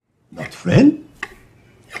Not friend?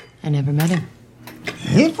 I never met him.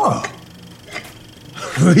 Never.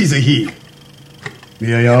 Who is he?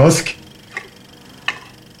 May I ask?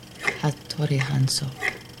 Hattori Hanzo.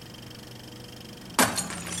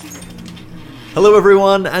 Hello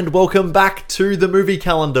everyone and welcome back to the movie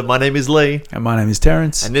calendar. My name is Lee. And my name is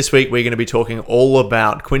Terrence. And this week we're going to be talking all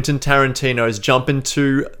about Quentin Tarantino's jump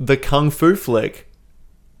into the Kung Fu flick,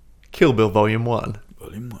 Kill Bill Volume 1.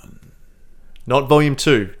 Volume 1. Not Volume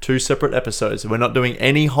 2, two separate episodes. We're not doing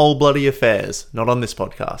any whole bloody affairs, not on this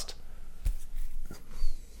podcast.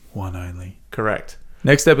 One only. Correct.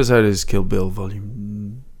 Next episode is Kill Bill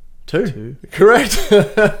Volume 2. Correct.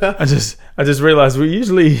 I just realized we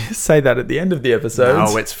usually say that at the end of the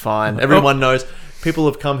episodes. No, it's fine. Everyone knows. People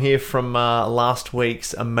have come here from last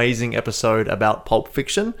week's amazing episode about Pulp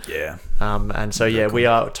Fiction. Yeah. And so, yeah, we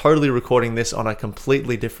are totally recording this on a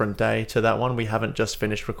completely different day to that one. We haven't just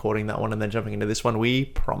finished recording that one and then jumping into this one. We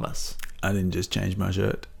promise. I didn't just change my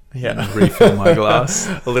shirt. Yeah. And refill my glass.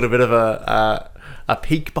 A little bit of a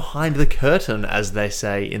peek behind the curtain, as they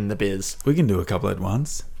say in the biz. We can do a couple at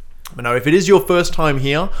once. But no, if it is your first time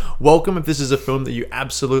here, welcome. If this is a film that you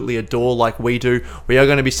absolutely adore like we do, we are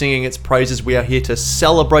going to be singing its praises. We are here to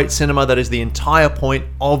celebrate cinema. That is the entire point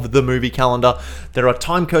of the movie calendar. There are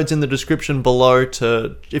time codes in the description below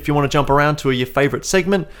to, if you want to jump around to your favorite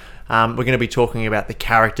segment. We're going to be talking about the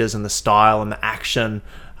characters and the style and the action,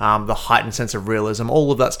 the heightened sense of realism,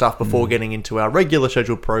 all of that stuff before getting into our regular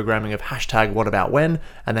scheduled programming of #WhatAboutWhen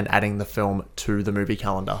and then adding the film to the movie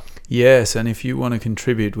calendar. Yes, and if you want to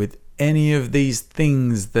contribute with any of these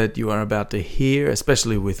things that you are about to hear,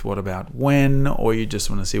 especially with What About When, or you just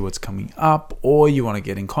want to see what's coming up, or you want to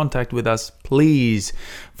get in contact with us, please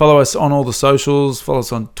follow us on all the socials. Follow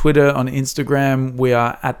us on Twitter, on Instagram. We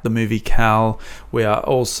are at The Movie Cal. We are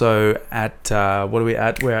also at, what are we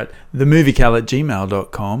at? We're at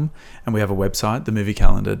themoviecal@gmail.com, and we have a website,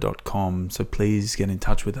 themoviecalendar.com. So please get in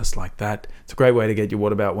touch with us like that. It's a great way to get your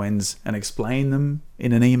What About Whens and explain them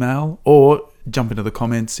in an email, or jump into the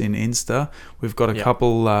comments in Insta. We've got a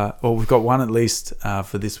couple, or we've got one at least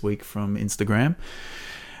for this week from Instagram,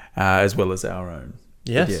 as well as our own.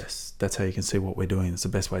 Yes. But yes, that's how you can see what we're doing. It's the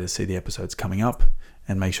best way to see the episodes coming up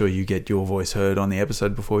and make sure you get your voice heard on the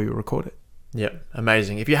episode before you record it. Yep,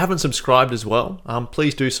 amazing. If you haven't subscribed as well,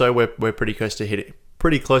 please do so. We're pretty close to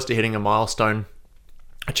hitting a milestone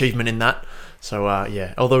achievement in that. So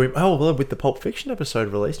yeah, although with the Pulp Fiction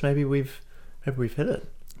episode released, maybe we've hit it.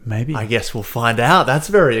 Maybe. I guess we'll find out. That's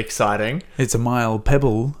very exciting. It's a mile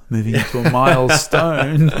pebble moving into a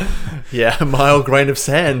milestone. Yeah, a mile grain of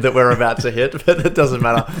sand that we're about to hit, but it doesn't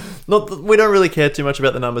matter. We don't really care too much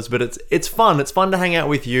about the numbers, but it's fun. It's fun to hang out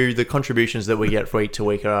with you. The contributions that we get week to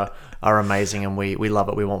week are amazing, and we love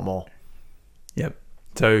it. We want more. Yep.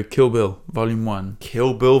 So Kill Bill Volume 1.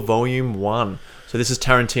 Kill Bill Volume 1. So this is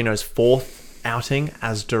Tarantino's fourth outing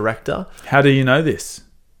as director. How do you know this?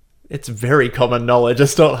 It's very common knowledge.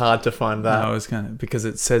 It's not hard to find that. No, it's kind of because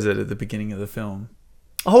it says it at the beginning of the film.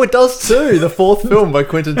 Oh, it does too. The fourth film by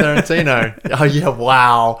Quentin Tarantino. Oh yeah,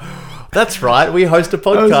 wow. That's right. We host a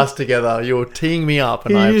podcast together. You're teeing me up,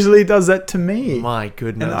 and He usually does that to me. My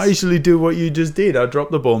goodness. And I usually do what you just did. I drop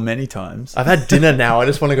the ball many times. I've had dinner now. I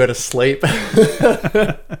just want to go to sleep.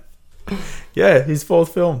 Yeah, his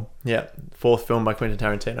fourth film. Yeah, fourth film by Quentin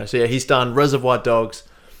Tarantino. So yeah, he's done Reservoir Dogs,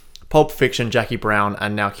 Pulp Fiction, Jackie Brown,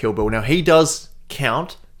 and now Kill Bill. Now, he does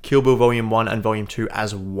count Kill Bill Volume 1 and Volume 2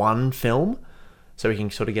 as one film, so he can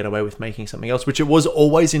sort of get away with making something else, which it was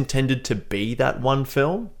always intended to be that one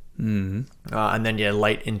film. Mm-hmm. And then, yeah,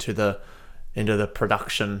 late into the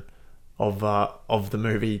production of the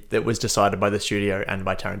movie, that was decided by the studio and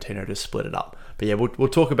by Tarantino to split it up. But yeah, we'll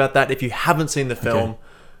talk about that. If you haven't seen the film... Okay.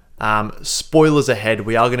 Spoilers ahead.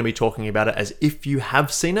 We are going to be talking about it as if you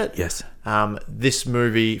have seen it. Yes. This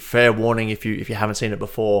movie, fair warning, if you haven't seen it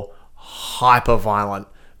before, hyper violent,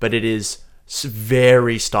 but it is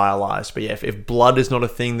very stylized. But yeah, if blood is not a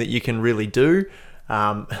thing that you can really do,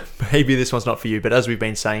 maybe this one's not for you. But as we've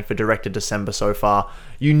been saying for Director December so far,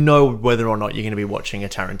 you know whether or not you're going to be watching a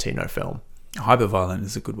Tarantino film. Hyper violent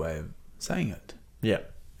is a good way of saying it. Yeah.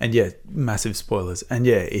 And yeah, massive spoilers. And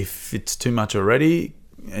yeah, if it's too much already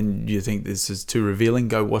and you think this is too revealing,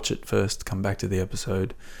 go watch it first, come back to the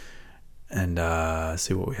episode and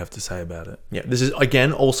see what we have to say about it. Yeah, this is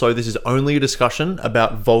only a discussion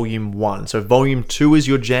about Volume 1. So Volume 2 is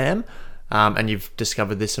your jam, and you've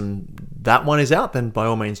discovered this and that one is out, then by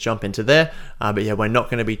all means jump into there. But yeah, we're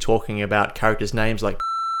not going to be talking about characters' names like...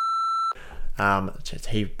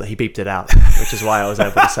 he beeped it out, which is why I was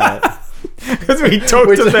able to say it. Because we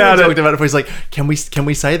talked about it. He's like, can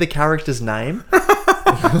we say the character's name?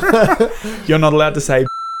 You're not allowed to say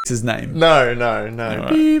his name. No. Alright.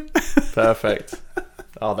 Beep. Perfect.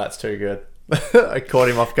 Oh, that's too good. I caught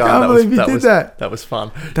him off guard. Can't believe you did that. That was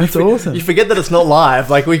fun. That's awesome. You forget that it's not live.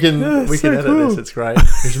 Like we can so edit cool. this. It's great.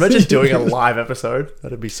 Could you imagine doing a live episode?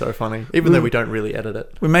 That'd be so funny. Even though we don't really edit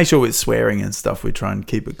it. We make sure with swearing and stuff, we try and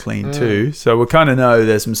keep it clean too. So we kind of know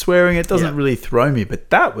there's some swearing. It doesn't really throw me, but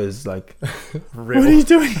that was like, Real. what are you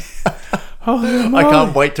doing? Oh, I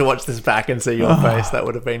can't wait to watch this back and see your face. That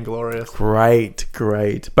would have been glorious. Great.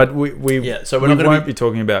 But so so we're we not gonna won't be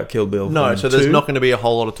talking about Kill Bill. No, Volume so there's 2. not going to be a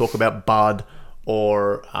whole lot of talk about Bud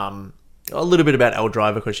or a little bit about Elle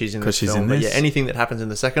Driver because she's in this film. But yeah, anything that happens in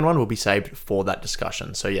the second one will be saved for that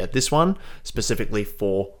discussion. So yeah, this one specifically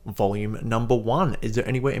for volume number 1. Is there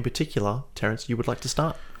anywhere in particular, Terence, you would like to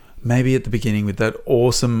start? Maybe at the beginning with that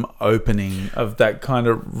awesome opening of that kind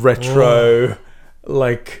of retro,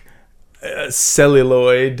 like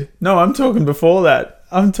celluloid. No, I'm talking before that.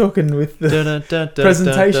 I'm talking with the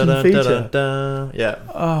presentation feature. Yeah.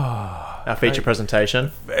 Our feature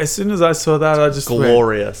presentation. As soon as I saw that, I just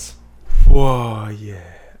Glorious. went, whoa, yeah,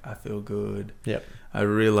 I feel good. Yep. I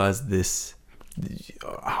realized this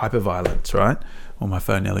hyperviolence, right? Oh, my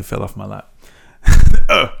phone nearly fell off my lap.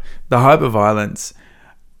 The hyperviolence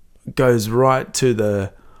goes right to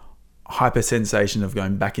the hyper sensation of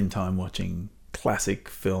going back in time watching classic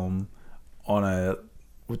film on a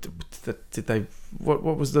what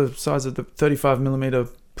was the size of the 35mm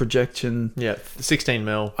projection? Yeah, 16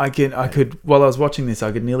 mil. I could while I was watching this,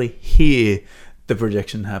 I could nearly hear the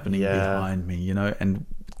projection happening behind me, and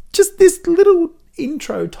just this little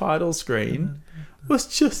intro title screen was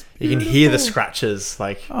just beautiful. You can hear the scratches,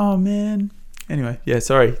 like. Oh man. Anyway, yeah,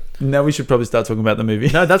 sorry. Now we should probably start talking about the movie.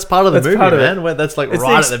 No, that's part of the movie, part of man. it. Where that's like It's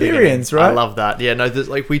right the at the beginning. experience, right? I love that. Yeah, no,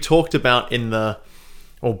 like we talked about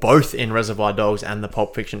both in Reservoir Dogs and the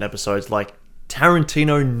Pulp Fiction episodes, like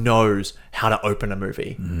Tarantino knows how to open a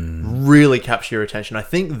movie, really capture your attention. I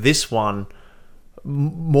think this one,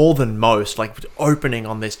 more than most, like opening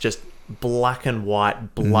on this just black and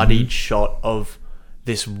white, bloodied shot of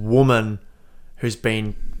this woman who's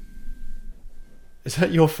been. Is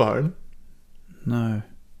that your phone? No.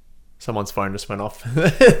 Someone's phone just went off.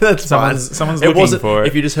 That's fine. Someone's It looking wasn't. for it.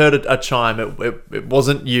 If you just heard a chime, it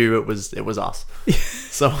wasn't you. It was us.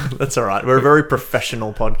 So that's all right. We're a very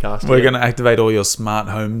professional podcast. We're here. going to activate all your smart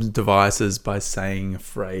home devices by saying a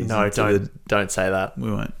phrase. No, into don't say that.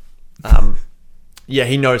 We won't. Yeah,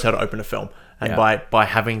 he knows how to open a film, and Yeah. by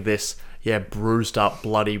having this bruised up,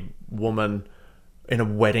 bloody woman in a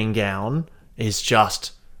wedding gown is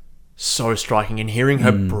just so striking. And hearing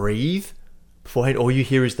her breathe beforehand, all you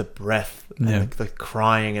hear is the breath and the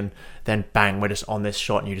crying, and then bang, we're just on this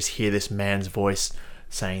shot, and you just hear this man's voice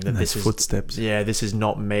saying that this is footsteps. Yeah, this is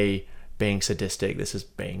not me being sadistic. This is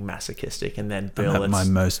being masochistic. And then Bill, I'm at it's my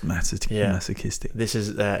most masochistic. this is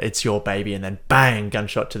it's your baby, and then bang,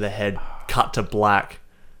 gunshot to the head, cut to black.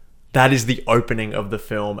 That is the opening of the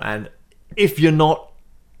film, and if you're not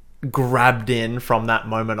grabbed in from that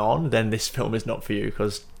moment on, then this film is not for you,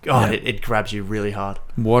 because it grabs you really hard.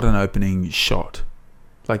 What an opening shot.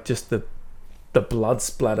 Like just the blood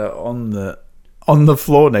splatter on the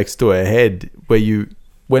floor next to her head, where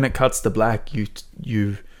when it cuts to black,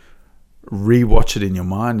 you rewatch it in your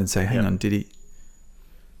mind and say, hang on, did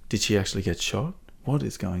she actually get shot? What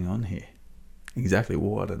is going on here? Exactly,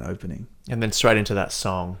 what an opening. And then straight into that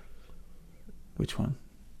song, Which one?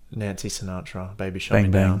 Nancy Sinatra, Baby Shut Bang Me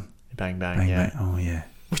Bang. Down. Bang Bang, Bang, yeah. bang. Oh yeah.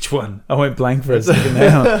 Which one? I went blank for a second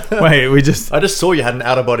now. Wait, I just saw you had an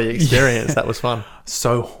out-of-body experience. That was fun.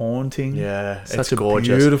 so haunting. Yeah, Such it's a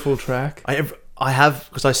gorgeous. beautiful track. I have,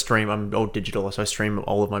 because I stream, I'm all digital, so I stream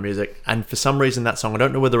all of my music, and for some reason that song, I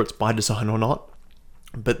don't know whether it's by design or not,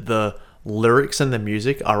 but the lyrics and the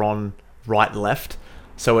music are on right left,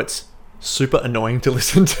 so it's super annoying to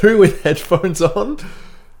listen to with headphones on.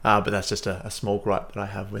 But that's just a small gripe that I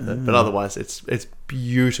have with it. But otherwise, it's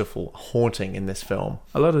beautiful, haunting in this film.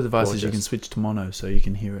 A lot of devices you Gorgeous. can switch to mono, so you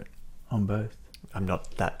can hear it on both. I'm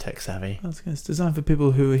not that tech savvy. It's designed for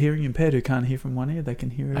people who are hearing impaired, who can't hear from one ear. They can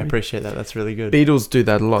hear it. I appreciate that. That's really good. Beatles do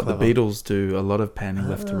that a lot. Clever. The Beatles do a lot of panning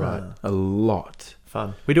left to right. A lot.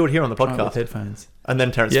 Fun. We do it here on the Try it with podcast. headphones. And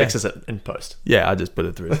then Terence Yeah. fixes it in post. Yeah, I just put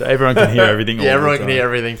it through so everyone can hear everything. all Yeah, the everyone can time. hear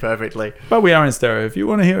everything perfectly. But we are in stereo. If you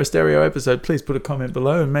want to hear a stereo episode, please put a comment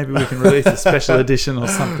below, and maybe we can release a special edition or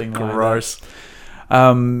something like that. Gross.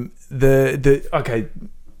 Okay,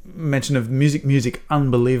 mention of music,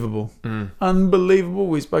 unbelievable. Unbelievable.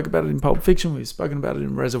 We spoke about it in Pulp Fiction. We've spoken about it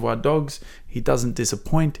in Reservoir Dogs. He doesn't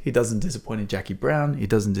disappoint. He doesn't disappoint in Jackie Brown. He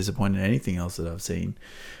doesn't disappoint in anything else that I've seen.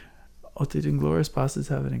 Or did Inglourious Basterds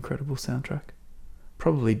have an incredible soundtrack?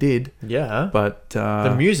 probably did. Yeah. But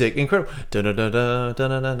The music, incredible.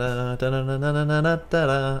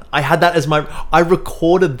 I had that as I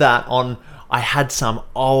recorded that on. I had some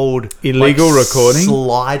old Illegal recording?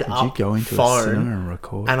 slide did up you go into phone, a cinema and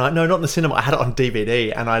record? and no, not in the cinema. I had it on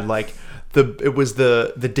DVD, and I it was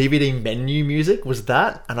the DVD menu music was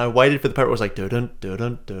that, and I waited for the part where it was like dun dun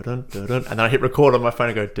dun dun dun dun, and then I hit record on my phone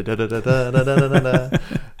and go da da da da da da da,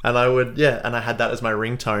 and I had that as my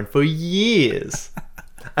ringtone for years.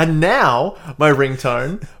 And now my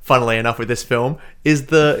ringtone, funnily enough, with this film is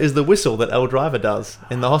the whistle that Elle Driver does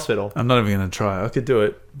in the hospital. I'm not even going to try. I could do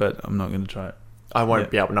it, but I'm not going to try it. I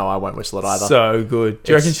won't be able. No, I won't whistle it either. So good.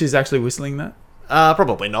 Do you reckon she's actually whistling that?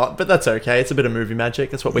 Probably not, but that's okay. It's a bit of movie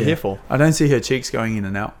magic. That's what we're here for. I don't see her cheeks going in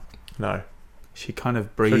and out. No, She kind of so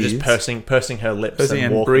breathes. just pursing her lips Pursing and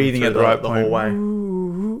and walking breathing through at the right point. hallway.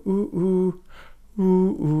 Ooh, ooh, ooh, ooh,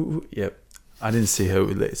 ooh. Yep. I didn't see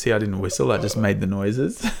her. See, I didn't whistle. I just made the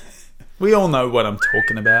noises. We all know what I'm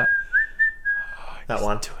talking about. That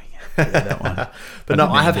one. Doing it. Yeah, that one. But no,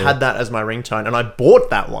 I have had that as my ringtone, and I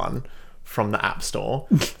bought that one from the App Store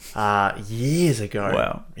years ago.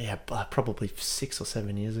 Wow. Yeah, probably 6 or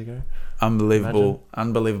 7 years ago. Unbelievable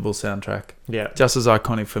soundtrack. Yeah. Just as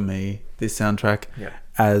iconic for me, this soundtrack, Yeah.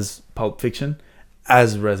 as Pulp Fiction,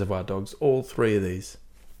 as Reservoir Dogs. All three of these.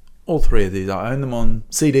 I own them on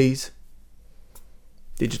CDs.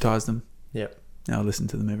 Digitized them. Yep. Now I listen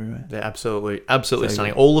to them everywhere. They're absolutely So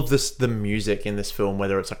stunning. good. All of the music in this film,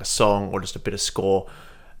 whether it's like a song or just a bit of score,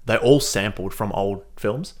 they're all sampled from old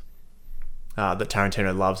films that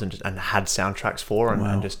Tarantino loves and had soundtracks for and,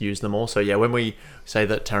 Wow. and just used them all. So yeah, when we say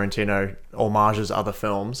that Tarantino homages other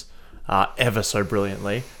films ever so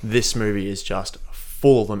brilliantly, this movie is just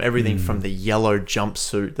full of them. Everything from the yellow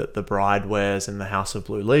jumpsuit that the bride wears in The House of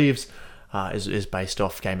Blue Leaves is based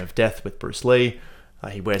off Game of Death with Bruce Lee.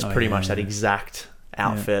 He wears pretty much that exact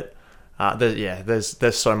outfit.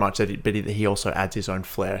 There's so much that he also adds his own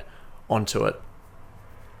flair onto it.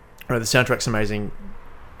 Right, the soundtrack's amazing.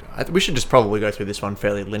 We should just probably go through this one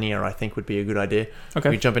fairly linear. I think would be a good idea. Okay.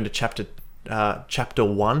 We jump into chapter 1. So that So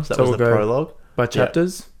was we'll the go prologue. By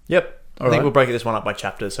chapters? Yep. I All think right. we'll break this one up by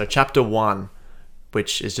chapters. So chapter 1,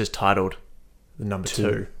 which is just titled the number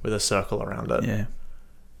 2 with a circle around it. Yeah.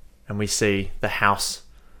 And we see the house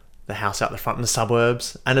out the front in the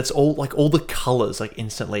suburbs, and it's all the colors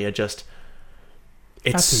instantly are just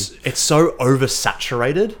it's so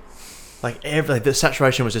oversaturated. The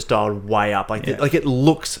saturation was just dialed way up. It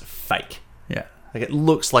looks fake. Yeah. It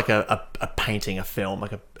looks like a painting, a film,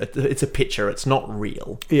 it's a picture. It's not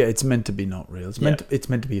real. Yeah, it's meant to be not real. It's meant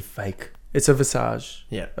to be fake. It's a visage.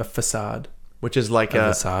 Yeah. A facade. Which is like A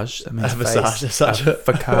visage. That means a visage, face. such a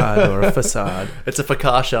facade or a facade. It's a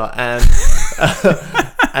focaccia, and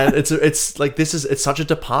and it's such a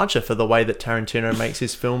departure for the way that Tarantino makes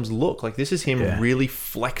his films look. This is him really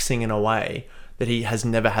flexing in a way that he has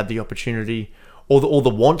never had the opportunity or the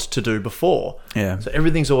want to do before. Yeah. So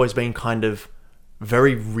everything's always been kind of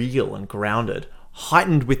very real and grounded,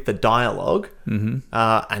 heightened with the dialogue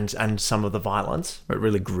and some of the violence, But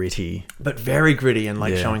really gritty. but very gritty and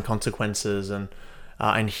Yeah. showing consequences.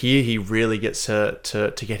 And here he really gets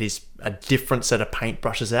to get a different set of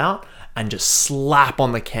paintbrushes out and just slap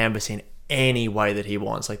on the canvas in any way that he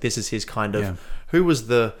wants. This is his kind of... Yeah. Who was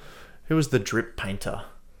the drip painter?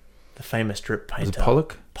 The famous drip painter. Was it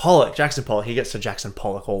Pollock? Pollock, Jackson Pollock. He gets to Jackson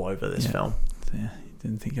Pollock all over this film. Yeah. You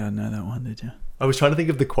didn't think I'd know that one, did you? I was trying to think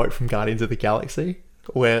of the quote from Guardians of the Galaxy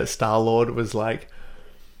where Star-Lord was like...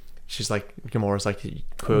 She's like... Gamora's like...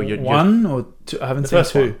 Quill, you're... One or two? I haven't seen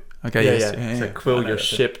first two. one. Okay, Yeah, yes. yeah. It's like, I Quill, know your that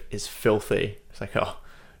too. ship is filthy. It's like, oh,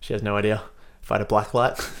 she has no idea. If I had a black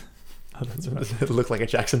light, it looked like a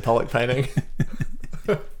Jackson Pollock painting.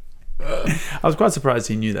 I was quite surprised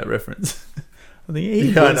he knew that reference. I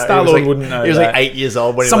think Yeah, I know. Star-Lord wouldn't know He was that. 8 years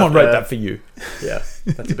old when Someone he left wrote there. that for you. Yeah,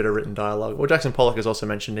 that's a bit of written dialogue. Well, Jackson Pollock is also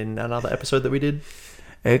mentioned in another episode that we did.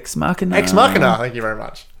 Ex Machina. Ex Machina. Thank you very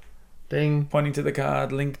much. Ding. Pointing to the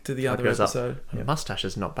card, link to the other Goes up. episode. My mustache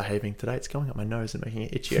is not behaving today. It's going up my nose and making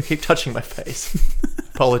it itchy. I keep touching my face.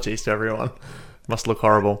 Apologies to everyone. Must look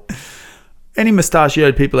horrible. Any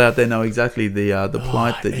mustachioed people out there know exactly the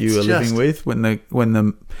plight that you it's are living just- with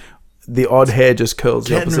when the odd hair just curls the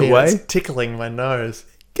Getting opposite me, way. it's tickling my nose.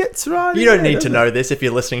 Gets right. You don't need to know this if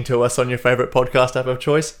you're listening to us on your favorite podcast app of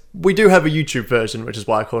choice. We do have a YouTube version, which is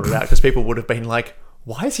why I called it out, because people would have been like,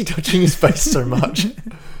 why is he touching his face so much?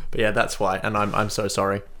 But yeah, that's why, and I'm so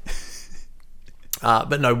sorry.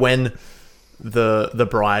 But no, when the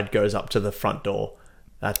bride goes up to the front door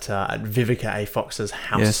at Vivica A. Fox's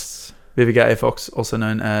house. Yes. Vivica A. Fox, also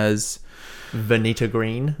known as Vanita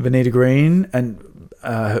Green,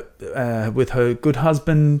 and with her good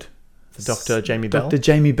husband, Dr. Jamie Bell. Dr.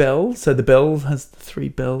 Jamie Bell. So the bell has 3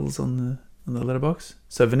 bells on the letterbox.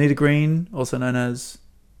 So Vanita Green, also known as...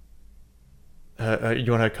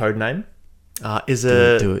 You want her code name? Do it.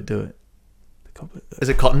 The Is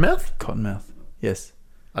it Cottonmouth? Cottonmouth. Yes.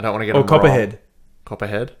 I don't want to get Or them Copperhead. wrong.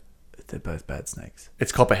 Copperhead? They're both bad snakes.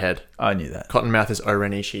 It's Copperhead. I knew that. Cottonmouth is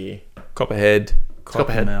Oren Ishii. Copperhead.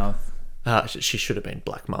 Copperhead. Cottonmouth. She should have been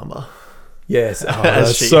Black Mamba. Yes. Oh, As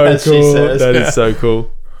that's she- so as she cool. says. That is so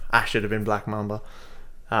cool. I should have been Black Mamba.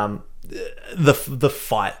 The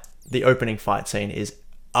fight, the opening fight scene is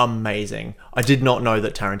amazing. I did not know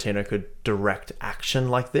that Tarantino could direct action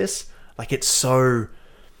like this. Like it's so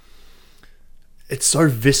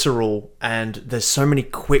visceral, and there's so many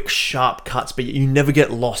quick, sharp cuts, but you never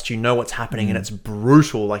get lost. You know what's happening, and it's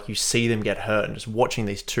brutal. Like you see them get hurt, and just watching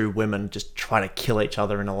these 2 women just try to kill each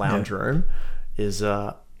other in a lounge room is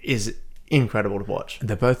incredible to watch.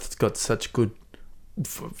 They both got such good,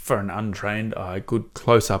 for an untrained eye, good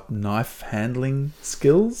close-up knife handling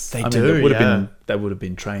skills. They would have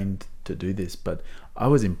been trained to do this, but I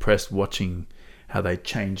was impressed watching how they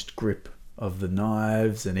changed grip of the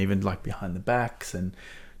knives, and even like behind the backs, and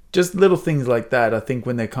just little things like that. I think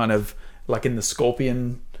when they're kind of like in the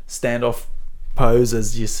scorpion standoff pose,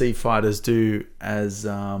 as you see fighters do, as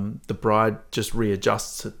the bride just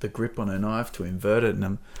readjusts the grip on her knife to invert it, and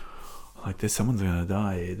I'm like, there's someone's gonna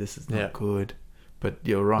die here. This is not good. But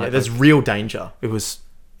you're right. Yeah, there's real danger. It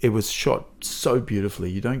was shot so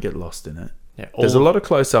beautifully. You don't get lost in it. Yeah, there's a lot of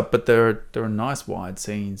close up, but there are nice wide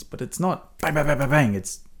scenes. But it's not bang bang bang bang bang.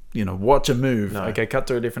 It's watch a move. No. Okay, cut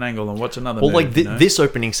to a different angle and watch another. Well, move, like this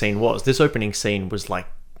opening scene was like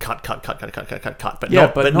cut, but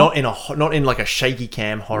Yeah, not in like a shaky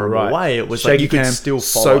cam horrible way. It was shaky like you could cam, still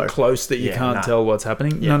follow so close that you can't tell what's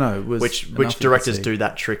happening. Yeah. No, it was which enough you could directors see. do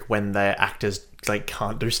that trick when their actors like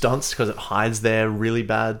can't do stunts because it hides their really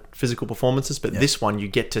bad physical performances. But this one, you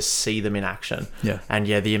get to see them in action. Yeah. And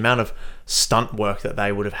the amount of stunt work that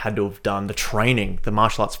they would have had to have done, the training, the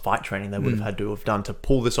martial arts fight training they would have had to have done to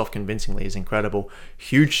pull this off convincingly is incredible.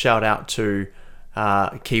 Huge shout out to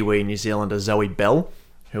Kiwi New Zealander Zoe Bell,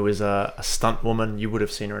 who is a stunt woman. You would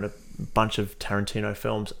have seen her in a bunch of Tarantino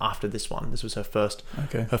films after this one. This was her first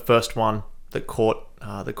one that caught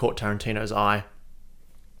Tarantino's eye.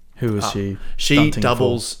 Who was she? She stunting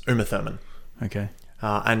doubles Uma Thurman. for? Okay.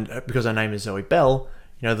 And because her name is Zoe Bell,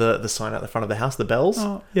 the sign out the front of the house, the bells.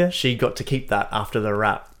 Oh, yeah. She got to keep that after the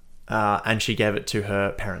rap, and she gave it to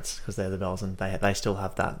her parents because they're the Bells, and they still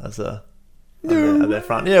have that as at their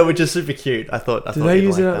front. Yeah, which is super cute. I thought. Did they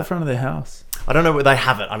use it at that. the front of their house? I don't know whether they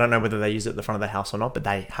have it. I don't know whether they use it at the front of their house or not, but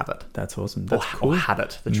they have it. That's awesome. That's Or cool. had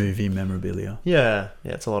it. Movie memorabilia. Yeah,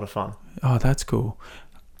 it's a lot of fun. Oh, that's cool.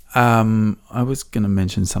 I was going to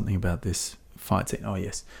mention something about this fight scene. Oh,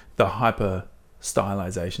 yes. The hyper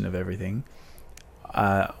stylization of everything.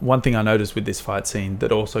 One thing I noticed with this fight scene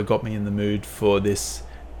that also got me in the mood for this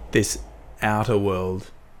outer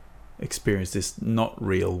world experience, this not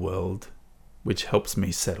real world, which helps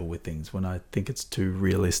me settle with things. When I think it's too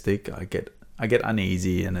realistic, I get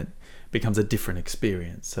uneasy, and it becomes a different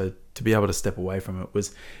experience. So to be able to step away from it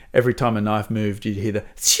was every time a knife moved, you'd hear the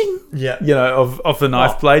shing, of the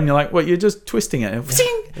knife blade, and you're like, well, you're just twisting it.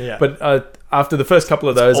 Yeah. But after the first couple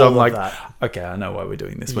of those, all I'm of like, that. okay, I know why we're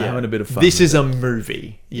doing this. We're having a bit of fun. This with is it. a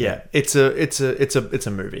movie. Yeah. It's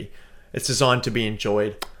a movie. It's designed to be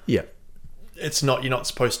enjoyed. Yeah. It's not. You're not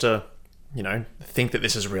supposed to, think that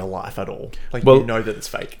this is real life at all. Like Well- you know that it's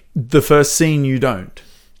fake. The first scene you don't,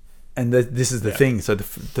 and this is the thing. So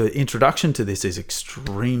the introduction to this is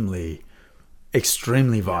extremely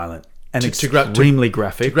violent and extremely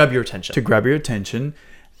graphic To grab your attention. to grab your attention,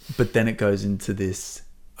 but then it goes into this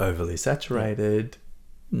overly saturated,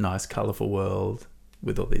 nice, colorful world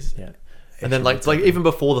with all these. Yeah. And then like even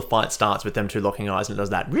before the fight starts with them two locking eyes and it does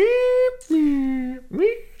that like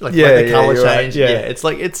the color you're right. change. Yeah. It's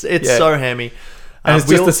like it's so hammy. And it's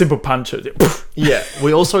we just a simple punch. Yeah,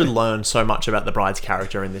 we also learn so much about the bride's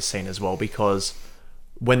character in this scene as well, because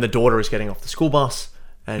when the daughter is getting off the school bus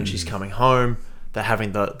and she's coming home, they're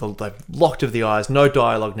having they've locked of the eyes, no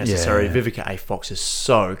dialogue necessary. Yeah. Vivica A. Fox is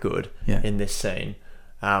so good Yeah. in this scene,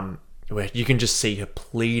 where you can just see her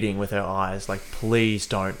pleading with her eyes, like, please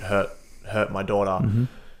don't hurt my daughter. Mm-hmm.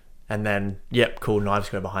 And then, cool, knives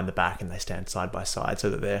go behind the back and they stand side by side so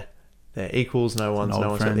that they're equals. No one's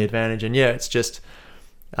got friend. the advantage. And it's just,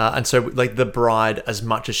 and so like the bride, as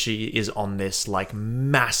much as she is on this like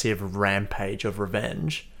massive rampage of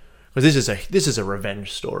revenge, because this is a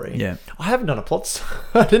revenge story. Yeah. I haven't done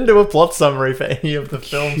I didn't do a plot summary for any of the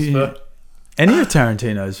films. Yeah. Any of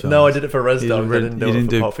Tarantino's films? No, I did it for Res You Dogs. I didn't- didn't do you it didn't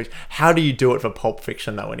for do- Pulp Fiction. How do you do it for Pulp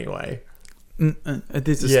Fiction, though, anyway?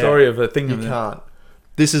 There's a Yeah. story of a thing. You of can't.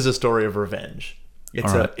 This is a story of revenge.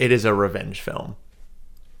 It is a revenge film.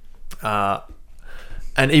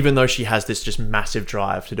 And even though she has this just massive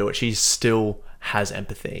drive to do it, she still has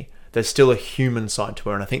empathy. There's still a human side to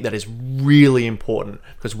her, and I think that is really important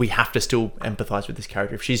because we have to still empathize with this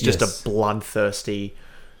character. If she's just Yes. a bloodthirsty,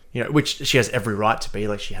 which she has every right to be,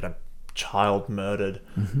 like she had a child murdered,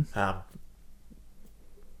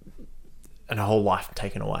 and her whole life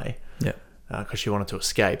taken away Yeah. because she wanted to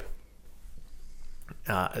escape.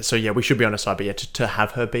 So yeah, we should be on her side, but yeah, to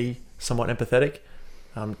have her be somewhat empathetic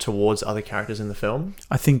towards other characters in the film.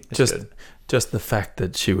 I think It's good. just the fact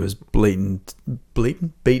that she was beaten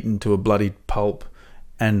to a bloody pulp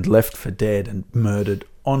and left for dead and murdered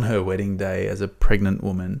on her wedding day as a pregnant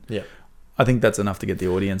woman. Yeah, I think that's enough to get the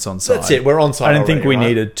audience on side. that's it. We're on side. I didn't think already, we right?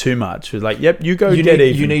 needed too much. It was like, yep, you go You dead need,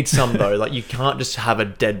 even. you need some though. Like you can't just have a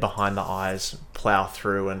dead behind the eyes plow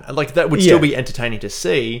through, and like that would still Yeah. be entertaining to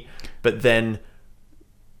see, but then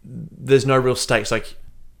there's no real stakes. Like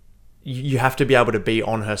you have to be able to be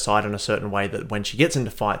on her side in a certain way that when she gets into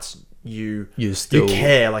fights, you still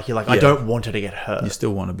care. Like you're like, I Yeah. don't want her to get hurt. You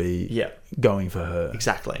still want to be Yeah. going for her.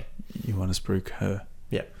 Exactly. You want to spruik her.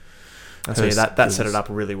 Yeah. And so Her yeah, that set it skills. up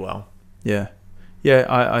really well. Yeah. Yeah,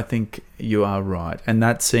 I think you are right. And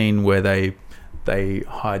that scene where they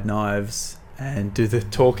hide knives and do the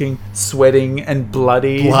talking, sweating and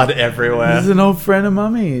bloody. Blood everywhere. This is an old friend of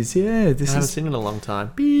Mummy's. Yeah, this I haven't is... seen it in a long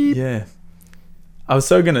time. Beep. Yeah. I was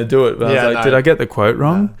so going to do it, but I Yeah, was like, no. did I get the quote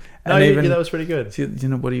wrong? No, yeah, that was pretty good. You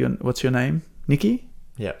know, what's your name? Nikki?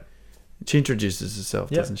 Yeah. She introduces herself,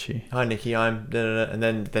 Yep. doesn't she? Hi, Nikki. I'm... da, da, da. And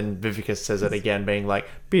then Vivica says it again, being like,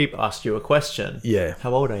 beep, asked you a question. Yeah.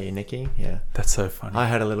 How old are you, Nikki? Yeah. That's so funny. I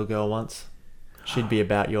had a little girl once. She'd be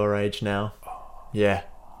about your age now. Yeah.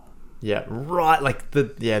 Yeah, right. Like, the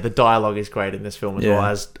dialogue is great in this film as Yeah. well,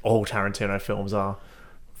 as all Tarantino films are.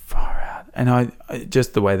 Far out. And I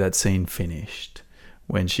just the way that scene finished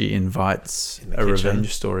when she invites In the a kitchen.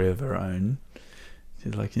 revenge story of her own.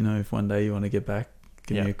 She's like, if one day you want to get back,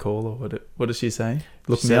 give Yeah. me a call, or what does she say?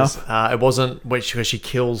 Look She me says, up it wasn't because she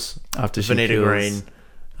kills after she Vanita kills. Green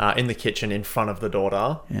in the kitchen in front of the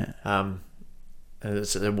daughter. Yeah. And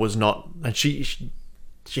it was not, and she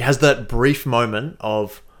has that brief moment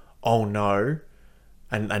of, oh no,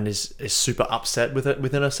 and is super upset with it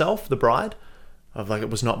within herself, the bride, of like, it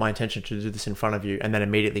was not my intention to do this in front of you, and then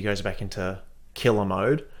immediately goes back into killer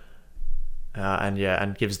mode,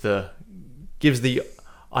 and gives the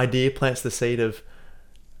idea, plants the seed of,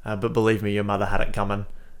 but believe me, your mother had it coming.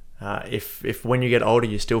 If when you get older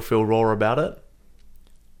you still feel raw about it,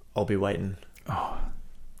 I'll be waiting.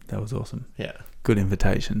 That was awesome. Yeah. Good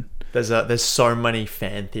invitation. There's so many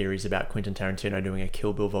fan theories about Quentin Tarantino doing a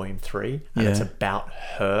Kill Bill Volume 3, and it's Yeah. about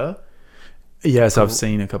her Yes, I've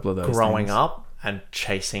seen a couple of those. growing things. up and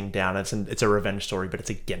chasing down. It's a revenge story, but it's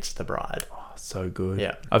against the bride. So good.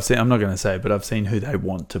 Yeah. I've seen. I'm not going to say, but I've seen who they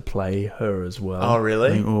want to play her as well. Oh,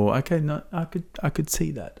 really? I think, okay. No, I could see that. I could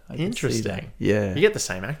see that. Interesting. Yeah. You get the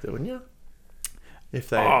same actor, wouldn't you? If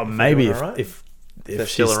they, Oh, if they maybe were if alright? if they're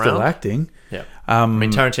she's still still around? acting. Yeah. I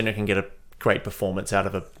mean, Tarantino can get a great performance out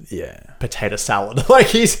of a Yeah. potato salad. Like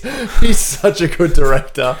he's such a good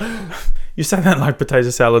director. You say that like potato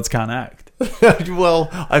salads can't act. Well,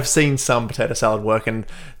 I've seen some potato salad work, and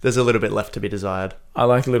there's a little bit left to be desired. I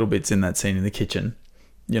like little bits in that scene in the kitchen.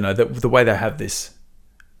 You know, the way they have this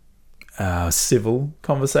civil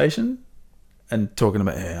conversation and talking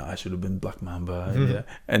about, I should have been Black Mamba. Yeah.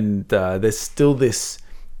 And there's still this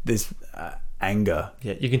anger.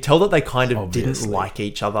 Yeah, you can tell that they kind of Obviously. didn't like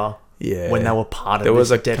each other. Yeah. When they were part of There was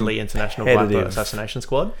this a deadly international Blackfoot competitive- assassination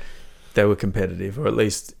squad. They were competitive, or at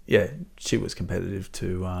least, she was competitive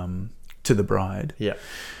to the bride. Yeah.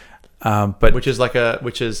 But Which is,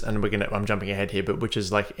 and I'm jumping ahead here, but which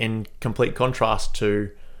is like in complete contrast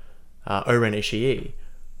to Oren Ishii,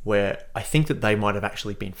 where I think that they might have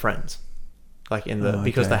actually been friends. Like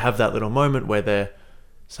because they have that little moment where they're,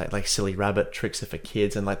 say, like silly rabbit tricks are for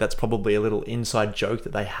kids, and like that's probably a little inside joke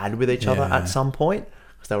that they had with each other at some point,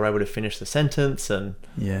 because they were able to finish the sentence, and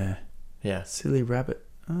yeah, yeah, silly rabbit.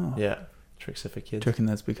 Oh, yeah, tricks are for kids. do you reckon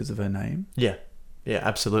that's because of her name? Yeah,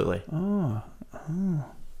 absolutely.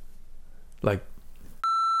 Like,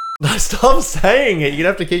 Stop saying it. You'd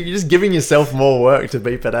have to keep. You're just giving yourself more work to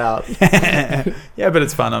beep it out. yeah, but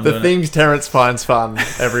it's fun. I'm The doing things Terrence finds fun.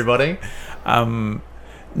 Everybody. it.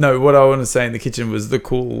 No, what I want to say in the kitchen was the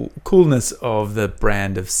coolness of the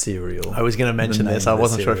brand of cereal. I was going to mention The this. name I of the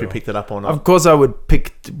wasn't sure if you cereal. picked it up or not. Of course, I would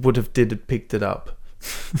picked it up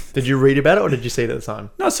Did you read about it or did you see it at the time?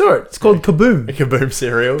 No, I saw it. It's called Kaboom. A Kaboom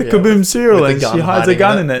cereal. The Kaboom cereal, and she hides a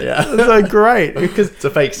gun in it. Yeah. It's so great because It's a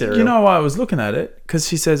fake cereal. you know why I was looking at it? Because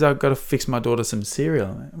she says I've got to fix my daughter some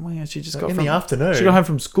cereal. Well, yeah, she just got in from the afternoon. She got home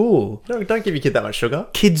from school. No, don't give your kid that much sugar.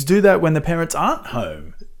 Kids do that when the parents aren't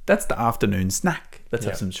home. That's the afternoon snack. Let's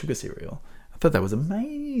Yeah. have some sugar cereal. I thought that was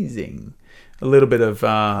amazing. A little bit of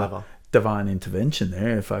Clever. divine intervention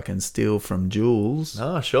there, if I can steal from Jules.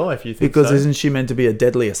 Oh, sure, if you think Because so. isn't she meant to be a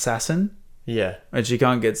deadly assassin? Yeah. And she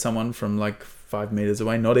can't get someone from like 5 meters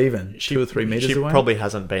away, not even 2 or 3 meters She away. probably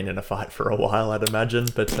hasn't been in a fight for a while, I'd imagine.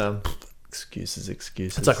 But Excuses.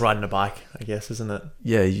 it's like riding a bike, I guess, isn't it?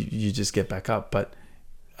 Yeah, you just get back up. But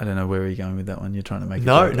I don't know where you're going with that one. You're trying to make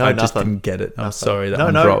No, a joke. no, I just nothing. didn't get it. I'm Nothing. sorry that no,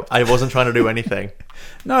 one no, dropped. I wasn't trying to do anything.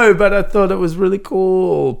 No, but I thought it was really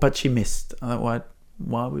cool. But she missed. I thought,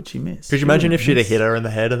 why would she miss? Could you She imagine wouldn't if she'd have miss. hit her in the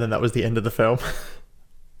head and then that was the end of the film?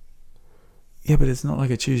 Yeah, but it's not like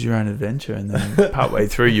a choose your own adventure. And then partway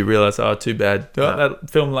through, you realize, oh, too bad. Oh, No. that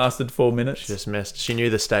film lasted 4 minutes. She just missed. She knew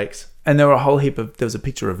the stakes. And there were a whole heap of. There was a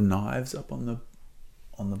picture of knives up on the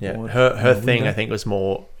Yeah, board. her on the thing window. I think was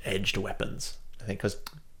more edged weapons. I think because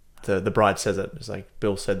the bride says it. It's like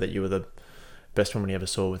Bill said that you were the best woman he ever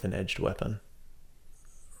saw with an edged weapon.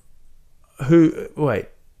 Who? Wait,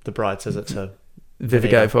 The bride says it to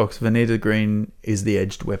Vivica Vanita. Fox. Vanita Green is the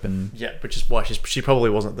edged weapon. yeah, which is why she probably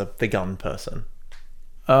wasn't the gun person.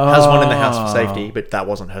 Has one in the house for safety, but that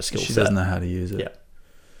wasn't her skill She set. doesn't know how to use it. Yeah.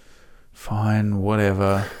 Fine,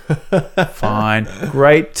 whatever. Fine.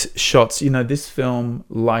 Great shots. You know, this film,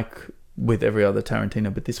 like with every other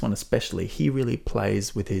Tarantino, but this one especially, he really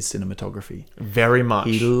plays with his cinematography. Very much.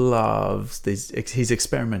 He loves these. He's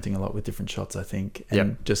experimenting a lot with different shots, I think, and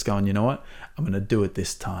Yep. just going, you know what, I'm going to do it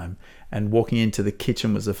this time. And walking into the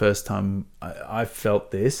kitchen was the first time I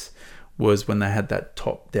felt this. Was when they had that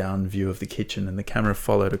top-down view of the kitchen and the camera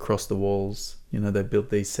followed across the walls. You know, they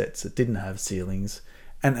built these sets that didn't have ceilings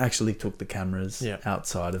and actually took the cameras Yeah.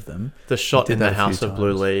 outside of them. The shot Did in that the a few House of Blue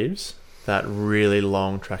times. Leaves, that really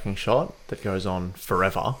long tracking shot that goes on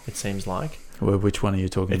forever, it seems like. Well, which one are you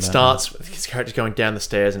talking It about? starts with his character going down the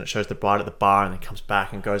stairs and it shows the bride at the bar and then comes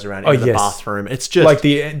back and goes around Oh, into the yes. bathroom. It's just like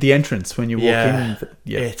the entrance when you walk yeah, in.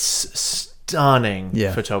 Yeah. it's stunning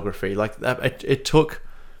Yeah. photography. Like that, it took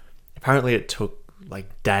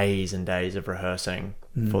like days and days of rehearsing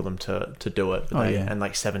for them to do it. But Oh, they, yeah. and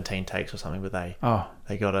like 17 takes or something, but they Oh,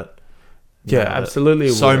 got it. yeah, nailed it. absolutely.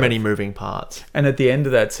 So would many have. moving parts. And at the end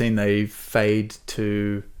of that scene, they fade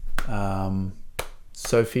to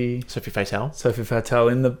Sophie Fatale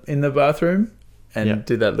in the bathroom and Yeah.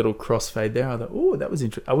 do that little crossfade there. I thought, oh, that was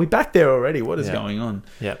interesting. Are we back there already? What is Yeah. going on?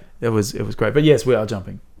 Yeah. It was great. But yes, we are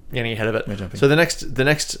jumping. Getting ahead of it. We're jumping. So the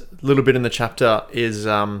next little bit in the chapter is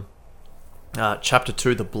chapter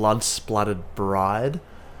 2, The Blood Splattered Bride,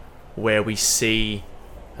 where we see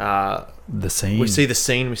The scene. we see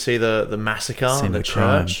the massacre Scene in the of the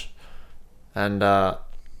crime. church, and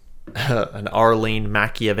an Orlean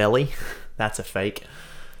Machiavelli. That's a fake.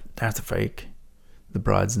 That's a fake. The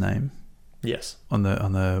bride's name Yes. on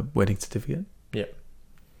the wedding certificate. Yeah.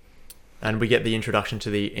 And we get the introduction to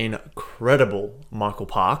the incredible Michael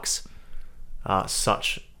Parks,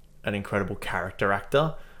 such an incredible character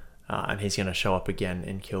actor, and he's going to show up again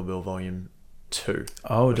in Kill Bill Volume 2.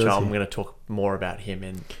 Oh, which does I'm he? going to talk more about him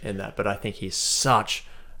in that, but I think he's such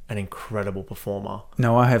an incredible performer.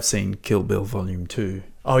 No, I have seen Kill Bill Volume 2,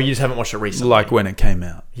 Oh, you just haven't watched it recently? like when it came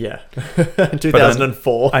out. Yeah.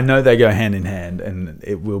 2004. I know they go hand in hand, and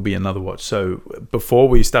it will be another watch. So before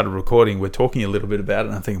we started recording, we're talking a little bit about it,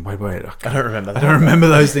 and I'm thinking, wait, I don't remember I that. don't remember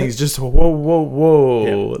those things. Just whoa.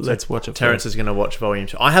 Yeah. Let's watch it. Terrence is going to watch Volume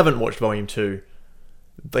 2. I haven't watched Volume 2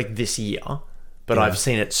 like this year, but Yeah. I've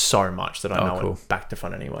seen it so much that I know cool. it back to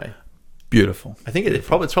front anyway. Beautiful. I think it's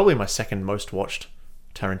probably my second most watched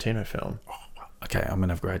Tarantino film. Okay, I'm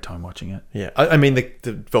gonna have a great time watching it. Yeah, I mean the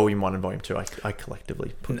Volume 1 and Volume 2, I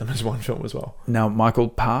collectively put them as one film as well. Now, Michael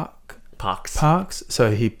Parks. So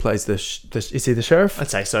he plays is he the sheriff I'd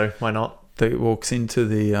say so. Why not? that walks into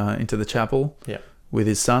the chapel Yeah. with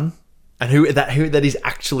his son? And who that is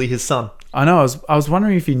actually his son. I know. I was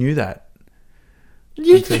wondering if you knew that.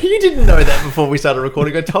 You didn't know that before we started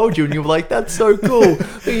recording. I told you, and you were like, "That's so cool."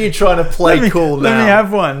 Are you trying to play cool now? Let me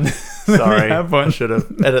have one. Sorry, have I one. should have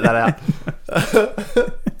edited that out.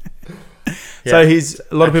 So he's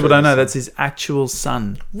a lot of people Actually don't know his that's his actual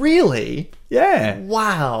son. Really? Yeah.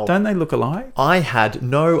 Wow. Don't they look alike? I had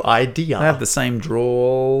no idea. They have the same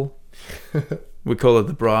drawl. We call it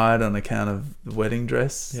the bride on account of the wedding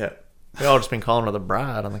dress. Yeah. We've all just been calling her the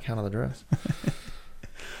bride on the count of the dress.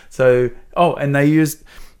 So, and they used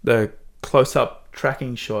the close-up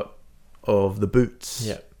tracking shot of the boots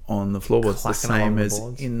Yeah. on the floorboards, the Clacking along same the as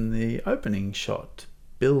boards. in the opening shot.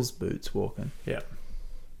 Bill's boots walking. Yeah.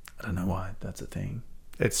 I don't know why that's a thing.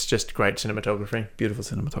 It's just great cinematography. Beautiful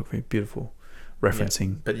cinematography, beautiful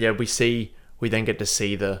referencing. But yeah, we then get to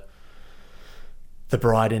see the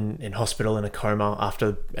bride in hospital in a coma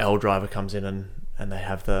after L Driver comes in and they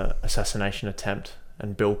have the assassination attempt,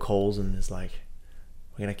 and Bill calls and is like,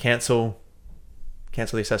 we're going to cancel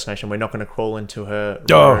the assassination. We're not going to crawl into her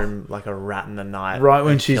Oh. room like a rat in the night. Right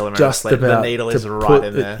when and she's kill him in her just sleep." about the needle to is put right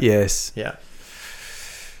in there. Yes. Yeah,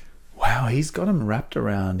 Wow, he's got him wrapped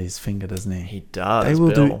around his finger, doesn't he? he does. They will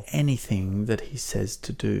Bill. do anything that he says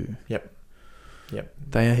to do. Yep.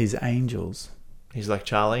 They are his angels. He's like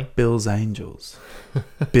Charlie, Bill's angels.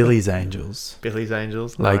 Billy's angels. Billy's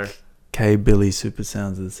angels. No. Like K Billy Super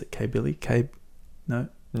Sounds of the K Billy? K no?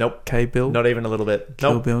 Nope. K Bill? Not even a little bit.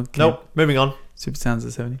 Kill Nope. Bill? Nope. Moving on. Super Sounds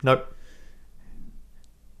of the 70s? Nope.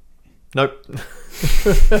 Nope.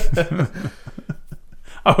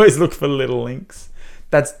 I always look for little links.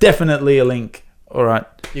 That's definitely a link. All right.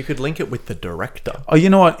 You could link it with the director. Oh, you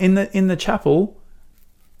know what? In the chapel,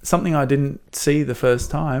 something I didn't see the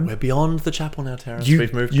first time. We're beyond the chapel now, Terrence. You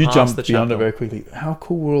We've moved you past jumped the beyond it chapel. very quickly. How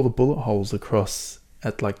cool were all the bullet holes across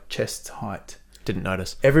at like chest height? Didn't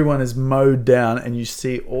notice. Everyone is mowed down, and you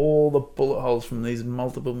see all the bullet holes from these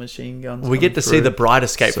multiple machine guns. We get coming to see through. the bride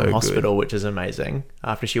escape So from good. hospital, which is amazing.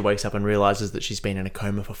 After she wakes up and realizes that she's been in a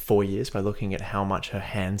coma for 4 years by looking at how much her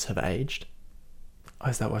hands have aged. Oh,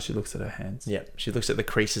 is that why she looks at her hands? Yeah, she looks at the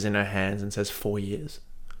creases in her hands and says 4 years.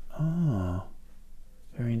 Oh,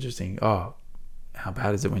 very interesting. Oh, how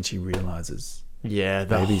bad is it when she realizes? Yeah,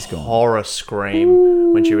 the Baby's gone. horror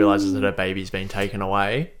scream when she realizes that her baby's been taken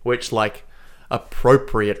away, which, like,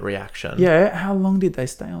 appropriate reaction. Yeah, how long did they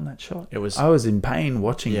stay on that shot? It was- I was in pain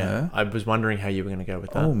watching Yeah, her. I was wondering how you were going to go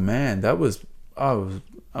with that. Oh man, that was I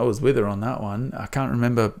was with her on that one. I can't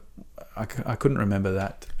remember. I couldn't remember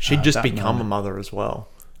that. She'd just that become moment. a mother as well.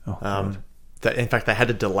 Oh, God. In fact, they had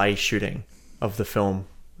to delay shooting of the film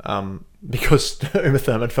because Uma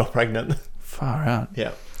Thurman fell pregnant. Far out.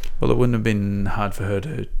 Yeah. Well, it wouldn't have been hard for her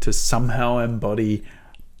to somehow embody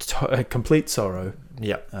complete sorrow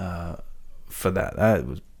Yeah. for that.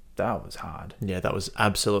 That was hard. Yeah, that was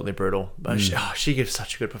absolutely brutal. But Mm. she gives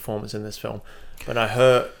such a good performance in this film. But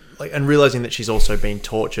her, like, and realizing that she's also been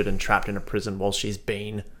tortured and trapped in a prison while she's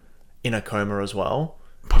been in a coma as well.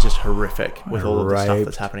 It's just horrific with all of the stuff Raped.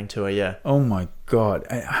 that's happening to her. Yeah. Oh my God.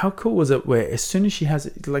 How cool was it where as soon as she has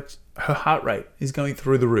it, like her heart rate is going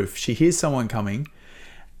through the roof. She hears someone coming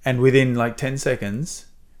and within like 10 seconds,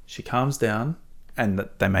 she calms down and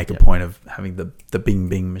they make a point of having the bing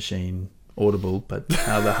bing machine audible, but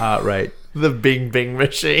now the heart rate. The Bing Bing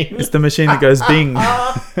machine. It's the machine that goes bing.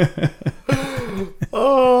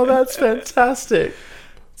 Oh, that's fantastic.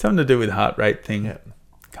 Something to do with heart rate thing. Yeah.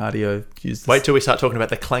 Cardio. Use Wait till we start talking about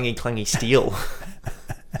the clangy steel.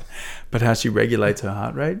 But how she regulates her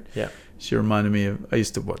heart rate. Yeah. She reminded me of, I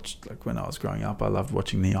used to watch, like when I was growing up, I loved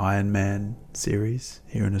watching the Iron Man series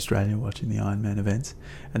here in Australia, watching the Iron Man events.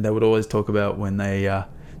 And they would always talk about when they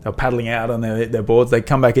were paddling out on their boards, they'd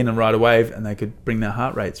come back in and ride a wave and they could bring their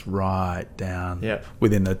heart rates right down Yeah.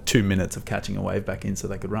 within the 2 minutes of catching a wave back in so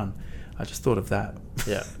they could run. I just thought of that.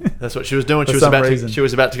 Yeah. That's what she was doing. For She was some about reason.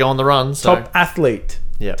 to go on the run. So. Top athlete.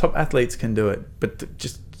 Yeah. Top athletes can do it. But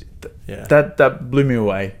Yeah. that blew me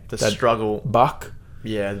away. The that struggle. buck.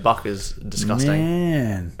 Yeah, Buck is disgusting.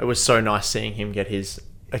 Man. It was so nice seeing him get his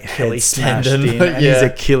Head Achilles smashed tendon. in and his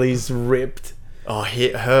Achilles ripped. Oh,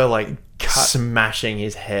 her like Cut. smashing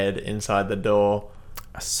his head inside the door,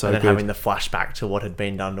 So and then good. having the flashback to what had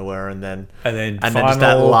been done to her, and then just that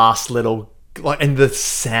final- last little like, and the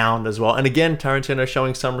sound as well. And again, Tarantino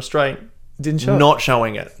showing some restraint, Didn't show. not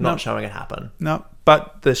showing it No. happen. No,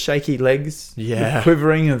 but the shaky legs, Yeah. the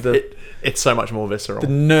quivering of It's so much more visceral. the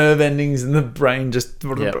nerve endings in the brain just...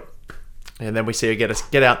 Yeah. And then we see her get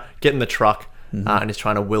in the truck, and is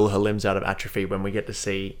trying to will her limbs out of atrophy when we get to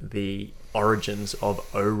see the origins of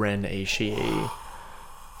O-Ren Ishii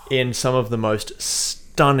in some of the most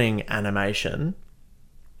stunning animation.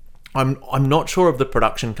 I'm not sure of the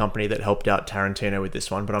production company that helped out Tarantino with this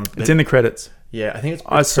one, but It's in the credits. yeah, I think it's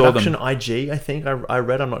I saw Production them. IG. I think I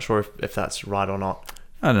read. I'm not sure if that's right or not.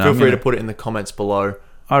 I don't know. Feel I'm free gonna- to put it in the comments below.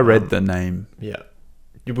 I read the name. Yeah.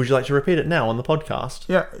 Would you like to repeat it now on the podcast?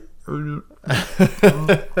 Yeah.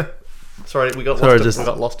 Sorry, we got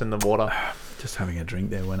lost in the water. Just having a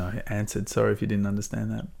drink there when I answered. Sorry if you didn't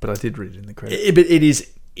understand that. But I did read it in the credits. But it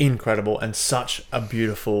is incredible and such a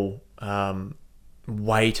beautiful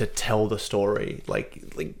way to tell the story. Like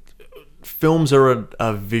films are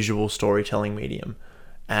a visual storytelling medium,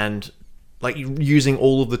 and like using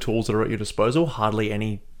all of the tools that are at your disposal. Hardly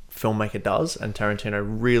any filmmaker does, and Tarantino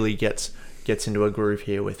really gets into a groove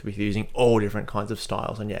here with using all different kinds of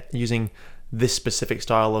styles, and yet using this specific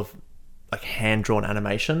style of like hand-drawn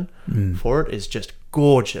animation for it is just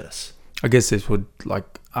gorgeous. I guess this would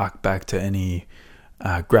like arc back to any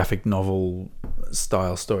graphic novel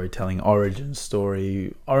style storytelling, origins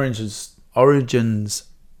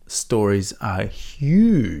stories are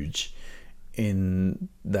huge in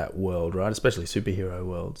that world, right? Especially superhero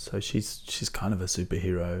world. So she's kind of a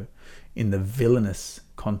superhero in the villainous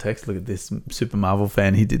context. Look at this Super Marvel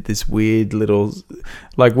fan. He did this weird little,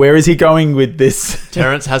 like, where is he going with this?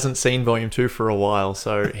 Terrence hasn't seen Volume 2 for a while,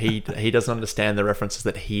 so he doesn't understand the references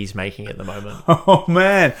that he's making at the moment. Oh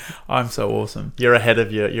man, I'm so awesome. You're ahead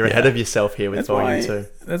of ahead of yourself here with Volume 2.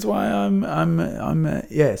 That's why I'm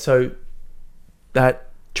yeah. So that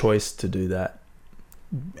choice to do that,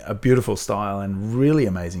 a beautiful style and really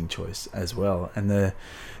amazing choice as well, and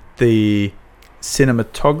the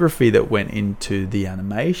cinematography that went into the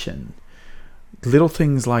animation, little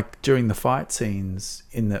things like during the fight scenes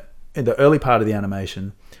in the early part of the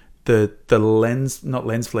animation, the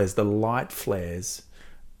light flares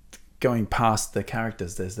going past the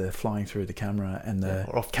characters as they're flying through the camera, and the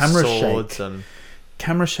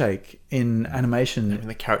camera shake in animation. And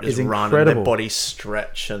the characters is run incredible. and their bodies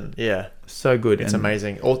stretch, and so good. It's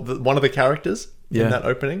amazing. One of the characters in that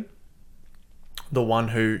opening, the one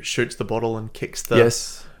who shoots the bottle and kicks the...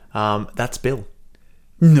 Yes. That's Bill.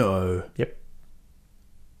 No. Yep.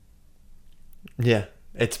 Yeah.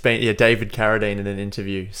 It's been... Yeah, David Carradine in an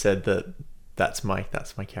interview said that that's my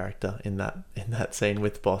character in that scene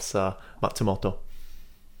with boss Matsumoto.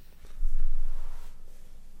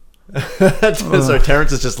 So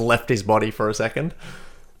Terrence has just left his body for a second.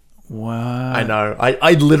 Wow. I know.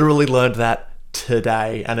 I literally learned that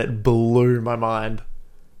today, and it blew my mind.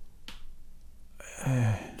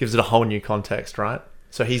 Gives it a whole new context, right?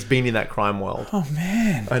 So he's been in that crime world. Oh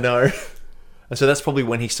man. I know. And so that's probably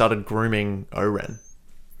when he started grooming Oren.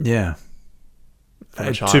 Yeah. From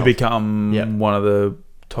a To child. become one of the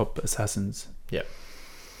top assassins. Yep.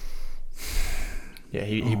 Yeah,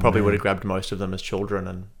 he probably would have grabbed most of them as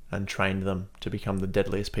children and trained them to become the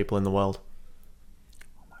deadliest people in the world.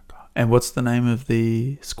 And what's the name of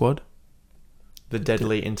the squad? The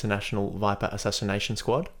Deadly International Viper Assassination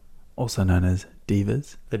Squad. Also known as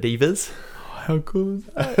Divas. The Divas. How cool is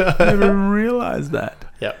that? I never even realised that.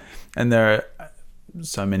 Yep. And there are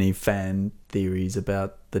so many fan theories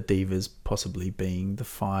about the Divas possibly being the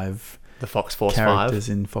 5 The Fox Force characters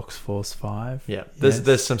 5. in Fox Force 5. Yeah, Yes.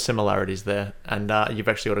 there's some similarities there, and you've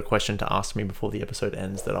actually got a question to ask me before the episode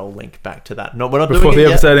ends that I'll link back to that. No, we're not Before doing the it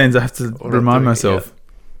yet. episode ends, I have to We're not remind doing it myself.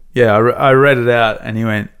 Yeah, I read it out, and he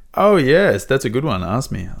went, "Oh yes, that's a good one.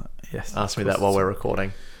 Ask me." Yes, Ask me that while we're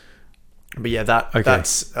recording. But yeah,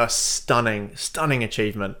 that's a stunning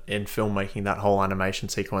achievement in filmmaking, that whole animation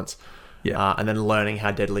sequence. Yeah. And then learning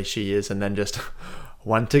how deadly she is, and then just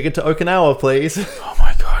one ticket to Okinawa, please. Oh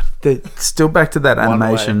my god! Still back to that One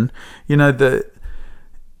animation. You know,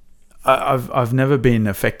 I've never been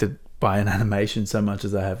affected by an animation so much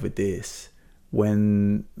as I have with this.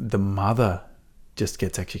 When the mother just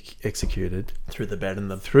gets executed Through the bed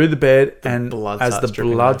and through the bed, and blood as starts the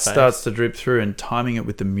dripping down blood her face. starts to drip through, and timing it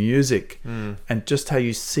with the music, and just how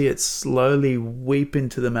you see it slowly weep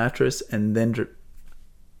into the mattress and then drip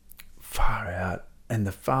far out, and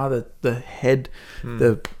the father, the head, and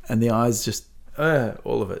the eyes, just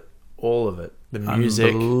all of it. The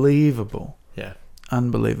music. Unbelievable. Yeah.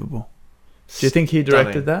 Unbelievable. Do you think he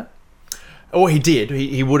directed that? Oh, he did.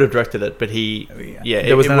 He would have directed it, but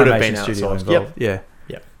There was it an would have animation been studio outsourced. involved. Yep.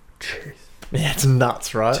 Yeah. Yep. Yeah, it's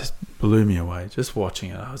nuts, right? Just blew me away. Just watching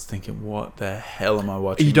it, I was thinking, what the hell am I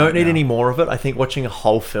watching? You don't right need now? any more of it. I think watching a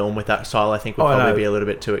whole film with that style, I think, would Oh, probably no. be a little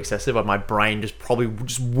bit too excessive. My brain just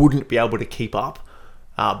wouldn't be able to keep up.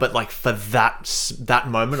 But like for that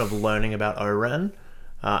moment of learning about Oren,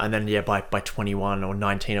 and then by 21 or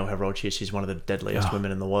 19 or however old she is, she's one of the deadliest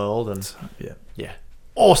women in the world, and Yeah.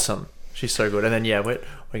 awesome. She's so good. And then we're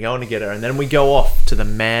going to get her, and then we go off to the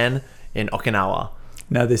man in Okinawa.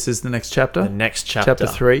 Now this is the next chapter. The next chapter. Chapter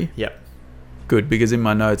 3. Yep. Good, because in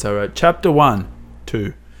my notes I wrote chapter 1,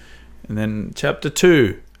 2, and then chapter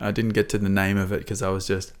 2. I didn't get to the name of it because I was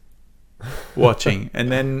just watching,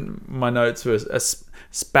 and then my notes were a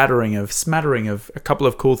smattering of a couple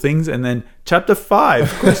of cool things, and then chapter 5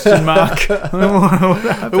 question mark.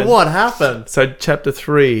 What happened? So chapter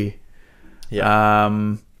 3.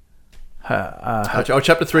 Yeah.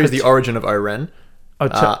 Chapter 3 is the origin of Oren.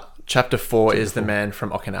 Chapter 4 is the man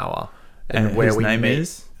from Okinawa, and where his we name meet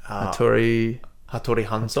is Hattori Hattori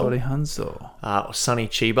Hanzo, Hanzo. Sonny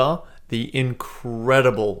Chiba, the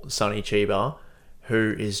incredible Sonny Chiba,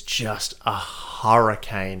 who is just a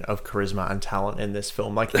hurricane of charisma and talent in this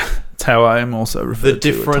film. Like, That's how I am also the referred to at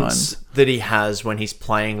difference times. that he has when he's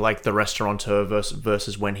playing like the restaurateur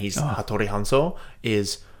versus when he's Hattori Hanzo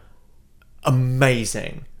is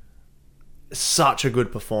amazing. Such a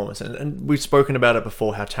good performance, and we've spoken about it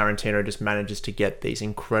before, how Tarantino just manages to get these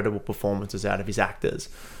incredible performances out of his actors.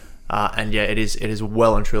 And yeah, it is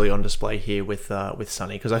well and truly on display here with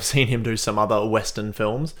Sonny, because I've seen him do some other Western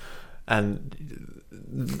films and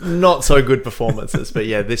not so good performances, but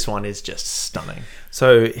yeah, this one is just stunning.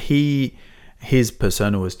 So his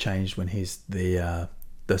persona was changed when he's the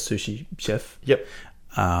sushi chef. Yep.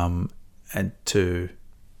 And to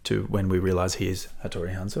when we realize he is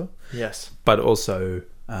Hattori Hanzo, Yes. but also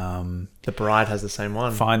The Bride has the same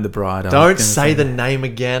one. Find the Bride. Don't say the name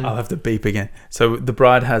again. I'll have to beep again. So The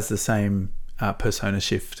Bride has the same persona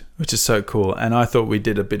shift, which is so cool. And I thought we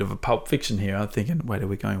did a bit of a Pulp Fiction here. I'm thinking, wait, are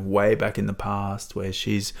we going way back in the past where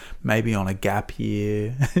she's maybe on a gap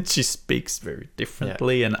year and she speaks very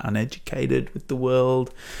differently and uneducated with the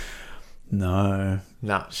world? No.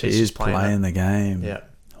 Nah, She she's is just playing playing it. the game. Yeah.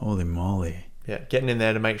 Holy moly. Yeah, getting in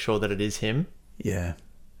there to make sure that it is him, Yeah.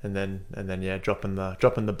 and then yeah, dropping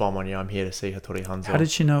the bomb on you. I'm here to see Hattori Hanzo. How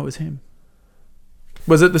did she know it was him?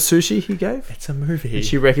 Was it the sushi he gave? It's a movie. Did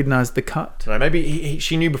she recognise the cut? I don't know, maybe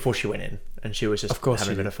she knew before she went in, and she was just Of course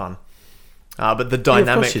having a she bit did. of fun. But the of course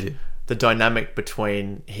dynamic, she did. the dynamic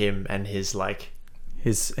between him and his like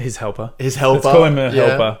His helper. his helper. Let's call him a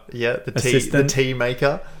helper. Yeah, the Assistant. tea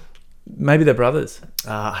maker. Maybe they're brothers.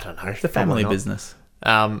 I don't know. It's a family business.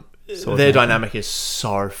 Sword Their maker. dynamic is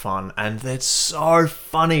so fun, and it's so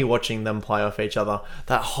funny watching them play off each other.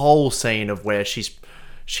 That whole scene of where she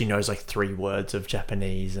knows like 3 words of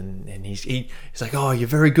Japanese, and he's like, oh, you're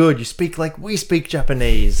very good. You speak like we speak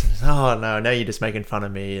Japanese. Oh no, now you're just making fun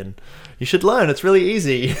of me, and you should learn. It's really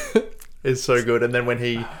easy. It's so good. And then when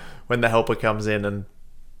the helper comes in and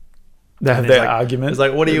They have he's their like, argument. it's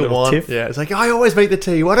like, what do their you little want? tiff. Yeah, it's like, I always make the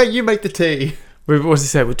tea. Why don't you make the tea? What does he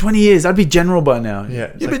say? Well, 20 years, I'd be general by now. Yeah,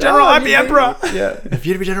 it's You'd be like, general, "Oh, I'd be you- emperor. Yeah, if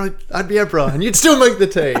you'd be general, I'd be emperor, and you'd still make the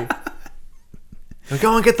tea. Now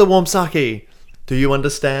go and get the warm sake. Do you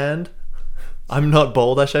understand? I'm not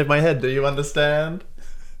bald. I shave my head. Do you understand?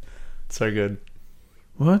 So good.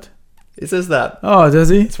 What? He says that. Oh, does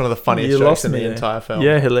he? It's one of the funniest You jokes lost in me the there. entire film.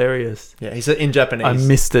 Yeah, hilarious. Yeah. He said in Japanese. I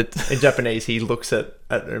missed it. In Japanese, he looks at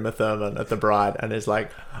Uma Thurman, at the bride, and is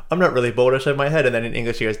like, "I'm not really bald. I shave my head." And then in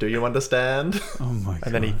English, he goes, "Do you understand?" Oh my god.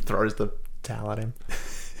 And then he throws the towel at him.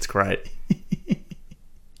 It's great.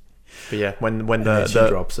 But yeah, when then she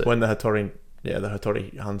drops it. when the Hattori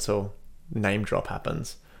Hanzo name drop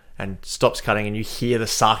happens and stops cutting, and you hear the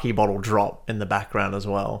sake bottle drop in the background as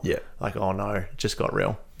well. Yeah. Like, oh no, it just got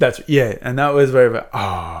real. And that was where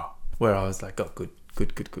I was like, oh, good.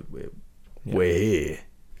 We're here.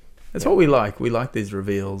 That's what we like. We like these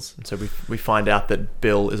reveals. And so we find out that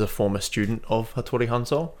Bill is a former student of Hattori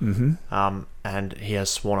Hanzo, and he has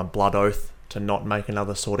sworn a blood oath to not make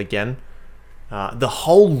another sword again. The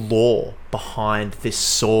whole lore behind this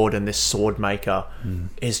sword and this sword maker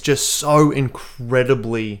is just so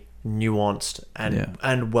incredibly nuanced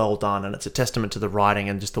and well done, and it's a testament to the writing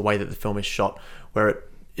and just the way that the film is shot, where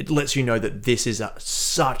it lets you know that this is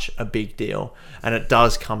such a big deal, and it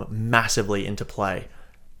does come massively into play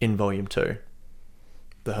in Volume 2,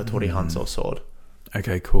 the Hattori Hanzo sword.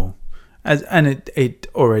 Okay, cool. And it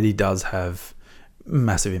already does have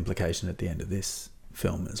massive implication at the end of this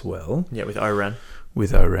film as well, Yeah, with Oren.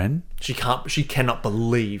 with Oren. She cannot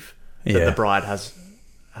believe that Yeah. the bride has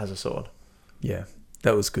a sword. Yeah,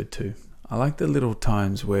 that was good too. I like the little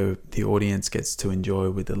times where the audience gets to enjoy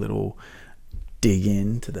with a little dig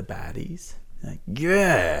in to the baddies. Like,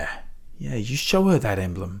 yeah, you show her that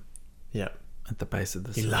emblem Yeah. at the base of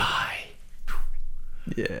the sword. Eli.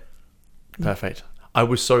 Yeah. Perfect. I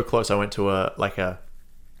was so close. I went to a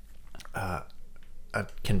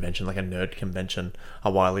convention, like a nerd convention,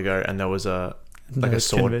 a while ago, and there was a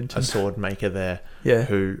Nerd sword maker there, Yeah.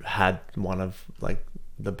 who had one of like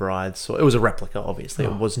the bride's sword. It was a replica, obviously.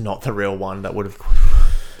 It was not the real one. That would have.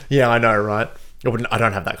 Yeah, I know, right? I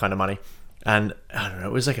don't have that kind of money, and I don't know.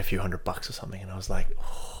 It was like a few $100 or something, and I was like,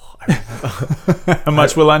 How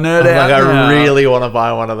much will I nerd out? like, I now? really want to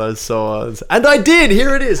buy one of those swords, and I did.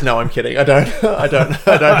 Here it is. No, I'm kidding. I don't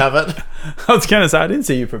have it. I was going to say, I didn't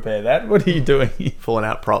see you prepare that. What are you doing? Falling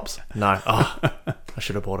out props. No. Oh, I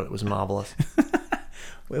should have bought it. It was marvelous.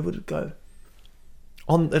 Where would it go?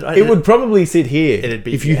 It It would probably sit here. It'd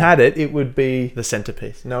be- if you yeah. had it, it would be. the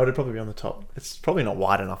centerpiece. No, it'd probably be on the top. It's probably not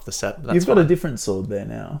wide enough to set. That's You've got fine. a different sword there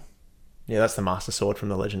now. Yeah, that's the Master Sword from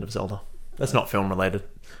The Legend of Zelda. That's not film related.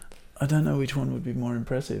 I don't know which one would be more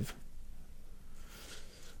impressive.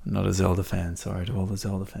 I'm not a Zelda fan. Sorry to all the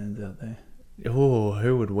Zelda fans out there. Oh,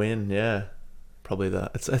 who would win? Yeah, probably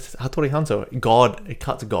that. It's Hattori Hanzo. God, it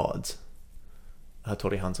cuts gods.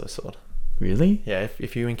 Hattori Hanzo sword. Really? Yeah,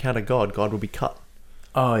 if you encounter God will be cut.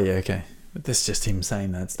 Oh, yeah, okay. But that's just him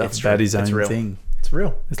saying that stuff It's about true. his It's own real. thing. It's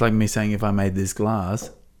real. It's like me saying if I made this glass,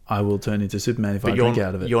 I will turn into Superman if I But drink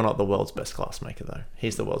out of it. you're not the world's best glass maker, though.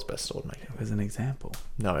 He's the world's best sword maker. As an example.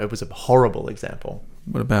 No, it was a horrible example.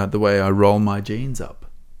 What about the way I roll my jeans up?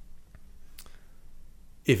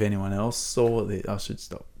 If anyone else saw it, I should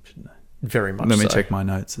stop, shouldn't I? Very much Let me so. check my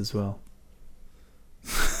notes as well.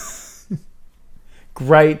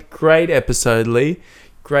 Great episode, Lee.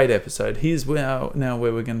 Great episode. Here's now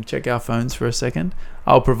where we're going to check our phones for a second.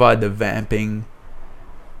 I'll provide the vamp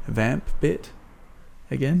bit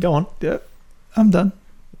again. Go on. Yeah, I'm done.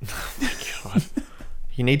 God.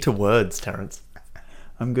 You need to words, Terrence.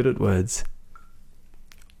 I'm good at words.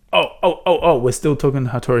 Oh, we're still talking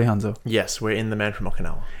Hattori Hanzo. Yes, we're in The Man from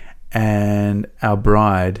Okinawa. And our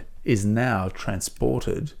bride is now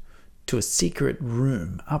transported to a secret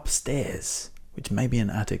room upstairs, which may be an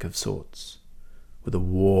attic of sorts, with a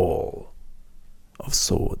wall of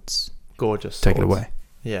swords. Gorgeous. Take it swords. away.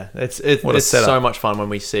 Yeah, it's What a setup. so much fun when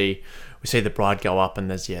we see the bride go up and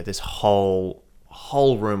there's this whole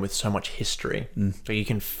room with so much history. So you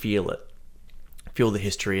can feel it, feel the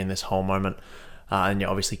history in this whole moment, and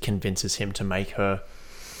obviously convinces him to make her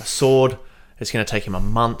a sword. It's going to take him a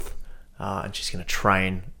month, and she's going to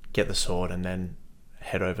train, get the sword, and then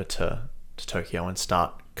head over to Tokyo and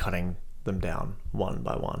start cutting them down one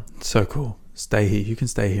by one. So cool. Stay here. You can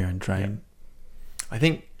stay here and train. I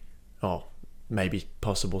think, maybe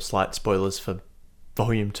possible slight spoilers for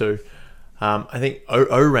Volume 2. I think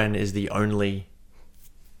Oren is the only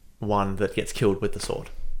one that gets killed with the sword.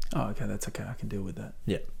 Oh, okay. That's okay. I can deal with that.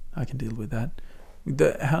 Yeah. I can deal with that.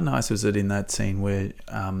 How nice was it in that scene where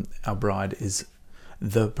the bride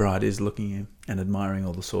is looking and admiring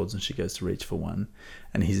all the swords, and she goes to reach for one,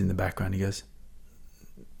 and he's in the background. He goes,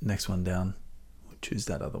 "Next one down, we'll choose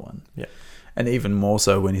that other one." Yeah. And even more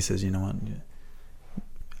so when he says, "You know what?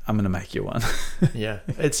 I'm going to make you one." Yeah.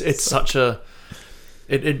 It's such a.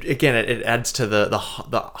 It adds to the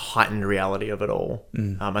heightened reality of it all,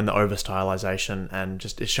 and the over stylization, and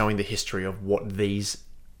just it's showing the history of what these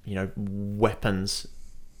weapons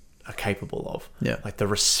are capable of. Yeah. Like the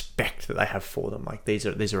respect that they have for them. Like these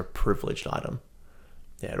are a privileged item.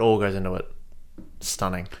 Yeah, it all goes into it.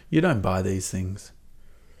 Stunning. You don't buy these things.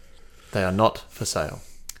 They are not for sale.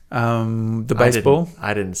 The baseball?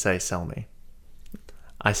 I didn't say sell me.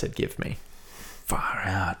 I said give me. Far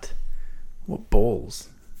out. What balls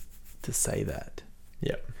to say that.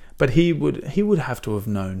 Yeah. But he would have to have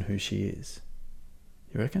known who she is.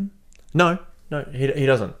 You reckon? No, he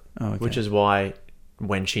doesn't. Oh, okay. Which is why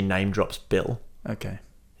when she name drops Bill, Okay.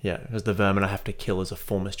 yeah, because the vermin I have to kill is a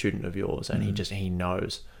former student of yours, and he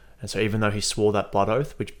knows. And so even though he swore that blood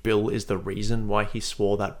oath, which Bill is the reason why he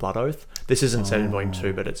swore that blood oath, this isn't said in Volume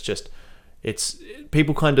 2, but it's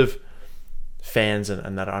people kind of, fans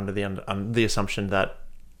and that are under the assumption that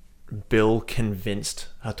Bill convinced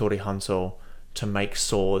Hattori Hanzo to make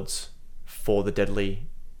swords for the deadly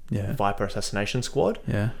Viper assassination squad.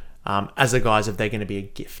 Yeah. As a guise of they're going to be a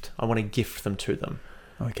gift. I want to gift them to them.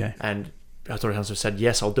 Okay. And Hattori Hanzo said,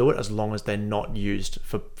 yes, I'll do it as long as they're not used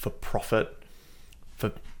for profit,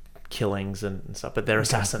 for killings and stuff. But they're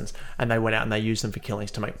assassins, and they went out and they used them for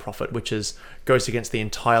killings to make profit, which goes against the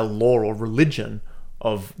entire law or religion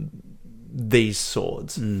of these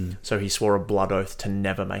swords. So he swore a blood oath to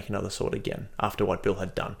never make another sword again after what Bill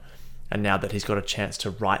had done. And now that he's got a chance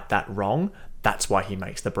to right that wrong, that's why he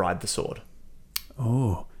makes the bride the sword.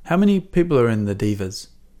 Oh. How many people are in the Divas?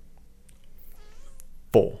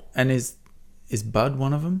 4. And is Bud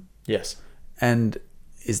one of them? Yes. And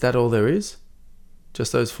is that all there is?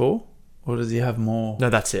 Just those 4? Or does he have more? No,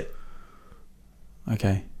 that's it.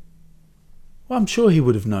 Okay. Well, I'm sure he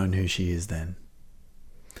would have known who she is then.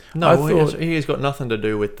 No, I thought- he has got nothing to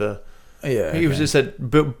do with the... Yeah. He was just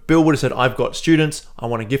said, Bill would have said, I've got students, I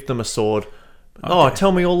want to gift them a sword. Oh,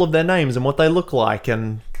 tell me all of their names and what they look like.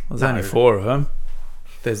 And There's only 4 of them.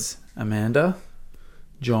 There's Amanda,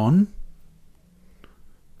 John,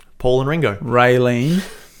 Paul and Ringo. Raylene.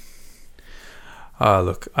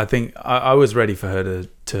 Look, I think I was ready for her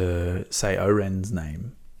to say Oren's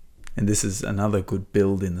name. And this is another good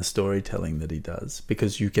build in the storytelling that he does,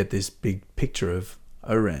 because you get this big picture of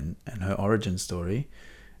Oren and her origin story.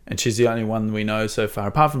 And she's the only one we know so far.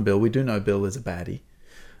 Apart from Bill, we do know Bill is a baddie,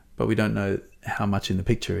 but we don't know how much in the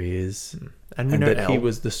picture he is. And we know that Elle. he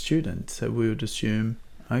was the student. So we would assume,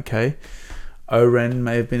 okay. Oren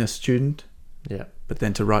may have been a student, Yeah. but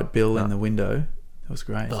then to write Bill in the window, that was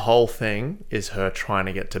great. The whole thing is her trying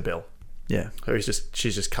to get to Bill. Yeah, So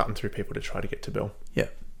she's just cutting through people to try to get to Bill. yeah.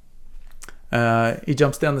 He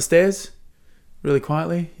jumps down the stairs really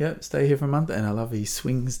quietly. Yeah, stay here for a month, and I love he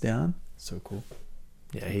swings down. So cool.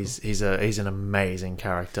 Yeah, he's an amazing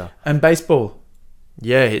character. And baseball.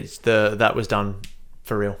 Yeah, that was done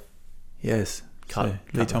for real. Yes. Cut- So Lee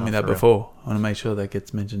cut told that me that for real. before. I want to make sure that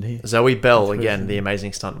gets mentioned here. Zoe Bell That's again, really the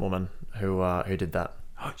amazing stunt woman who did that.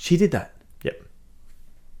 Oh, she did that. Yep.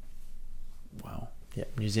 Wow.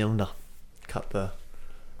 Yep. New Zealander. Cut it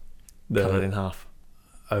The in half.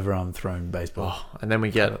 overarm thrown baseball. Oh, and then we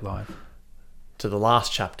Cut get it live. to the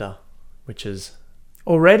last chapter, which is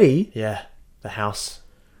Already? the House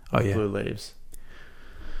Oh, of yeah. Blue Leaves.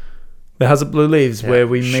 The House of Blue Leaves, Yeah. where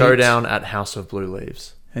we meet. Showdown at House of Blue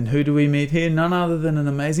Leaves. And who do we meet here? None other than an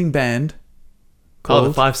amazing band. Oh, the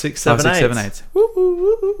called 5, 6, 7, 8. 5, 6, 7, 8. Woo, woo,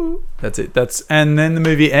 woo, woo, woo. That's it. And then the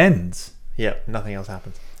movie ends. Yep. Nothing else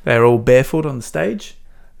happens. They're all barefoot on the stage.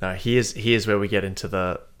 No, here's where we get into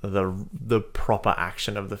the proper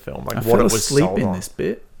action of the film, like I what fell it was asleep sold in on. this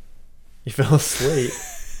bit. You fell asleep.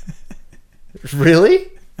 Really?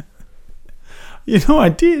 You know, I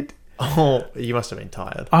did. Oh, you must have been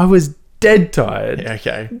tired. I was dead tired. Yeah,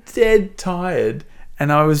 okay. Dead tired.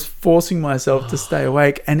 And I was forcing myself to stay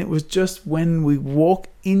awake. And it was just when we walk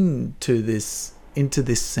into this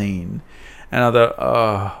scene, and I thought,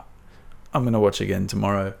 oh, I'm gonna watch again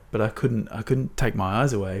tomorrow. But I couldn't take my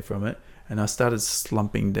eyes away from it. And I started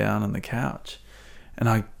slumping down on the couch. And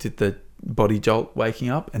I did the body jolt waking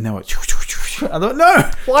up, and then I thought,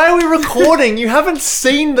 no, Why are we recording? You haven't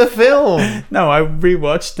seen the film. no, I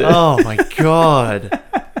rewatched it. Oh my god.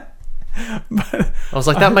 I was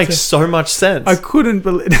like, that makes so much sense. I couldn't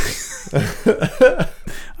believe.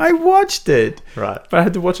 I watched it, Right. but I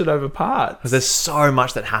had to watch it over parts. Because there's so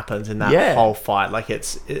much that happens in that Yeah. whole fight. Like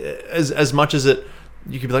it's as much as it.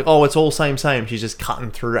 You could be like, oh, it's all same. She's just cutting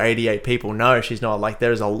through 88 people. No, she's not. Like,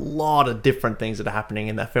 there's a lot of different things that are happening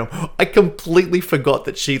in that film. I completely forgot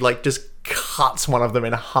that she, like, just cuts one of them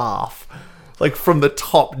in half. Like, from the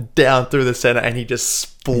top down through the center, and he just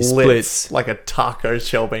splits. Like a taco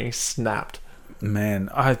shell being snapped. Man,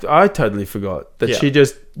 I totally forgot that Yeah. she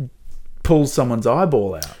just pulls someone's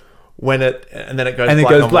eyeball out, And then it goes and it black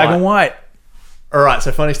goes on black white. and white. All right,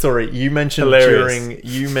 so funny story. You mentioned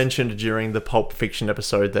Hilarious. during the Pulp Fiction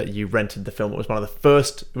episode that you rented the film. It was one of the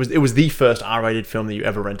first. It was the first R-rated film that you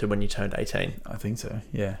ever rented when you turned 18. I think so.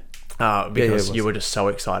 Yeah. Because it was. you were just so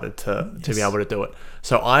excited to be able to do it.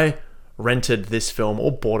 So I rented this film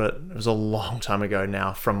or bought it. It was a long time ago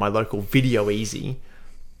now from my local Video Easy,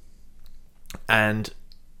 and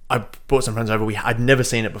I brought some friends over. I'd never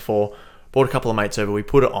seen it before. Brought a couple of mates over. We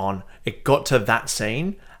put it on. It got to that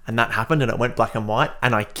scene. And that happened, and it went black and white.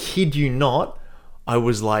 And I kid you not, I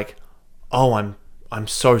was like, "Oh, I'm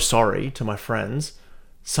so sorry" to my friends.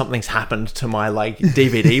 Something's happened to my like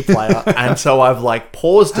DVD player, and so I've like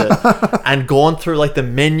paused it and gone through like the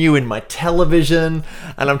menu in my television,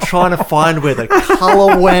 and I'm trying to find where the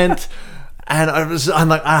color went. And I'm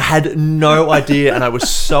like, I had no idea, and I was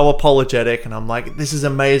so apologetic. And I'm like, "This is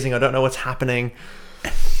amazing. I don't know what's happening."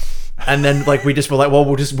 And then, like, we just were like, well,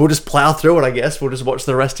 we'll just plow through it, I guess. We'll just watch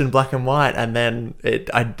the rest in black and white. And then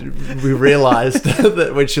we realized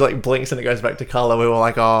that when she like blinks and it goes back to color, we were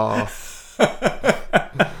like, oh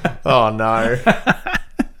no.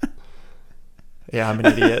 Yeah, I'm an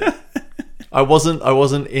idiot. I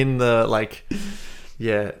wasn't in the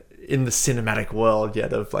in the cinematic world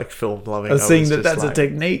yet of like film loving. I was seeing just that's a like,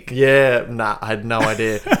 technique. Yeah, nah, I had no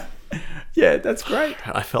idea. Yeah, that's great.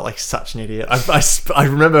 I felt like such an idiot. I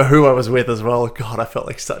remember who I was with as well. God, I felt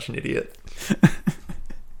like such an idiot.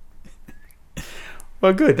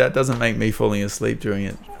 Well, good. That doesn't make me falling asleep during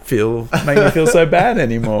it make me feel so bad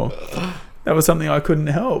anymore. That was something I couldn't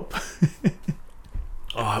help.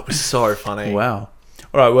 Oh, it was so funny. Wow.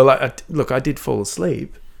 All right. Well, I did fall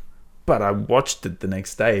asleep, but I watched it the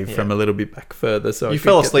next day from a little bit back further. So You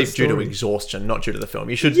fell asleep due to exhaustion, not due to the film.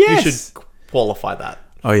 You should qualify that.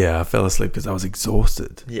 Oh yeah, I fell asleep because I was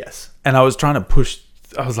exhausted, Yes. and I was trying to push.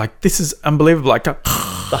 I was like, "This is unbelievable!" Like,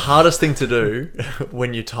 The hardest thing to do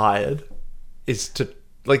when you're tired is to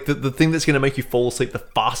like the thing that's going to make you fall asleep the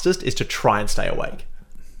fastest is to try and stay awake.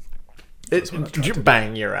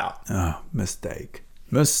 Bang, you're out. oh, mistake.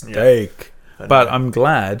 Yeah. But I'm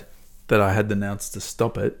glad that I had the nous to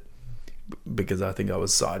stop it, because I think I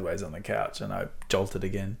was sideways on the couch and I jolted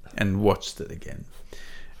again and watched it again,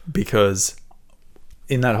 because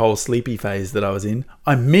in that whole sleepy phase that I was in,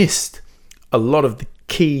 I missed a lot of the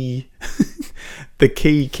key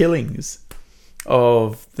killings.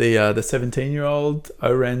 of the 17-year-old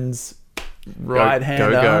Oren's right hand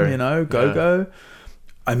Go-Go. arm, you know, go.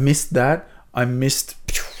 I missed that. I missed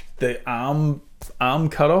the arm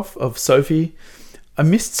cut off of Sophie. I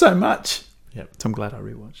missed so much. Yep. So I'm glad I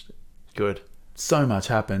rewatched it. Good. So much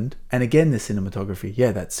happened. And again, the cinematography.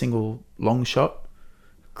 Yeah, that single long shot,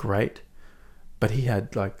 great. But he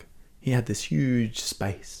had this huge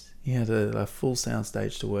space. He had a full sound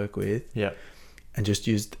stage to work with. Yeah. And just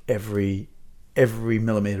used every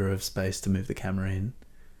millimeter of space to move the camera in.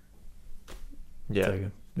 Yeah. So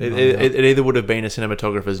good. It either would have been a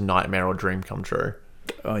cinematographer's nightmare or dream come true.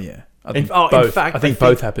 Oh yeah. In both. fact, I think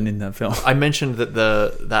both happened in that film. I mentioned that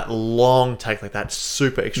that long take, like that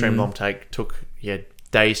super extreme long take, took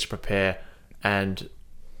days to prepare, and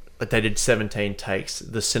they did 17 takes.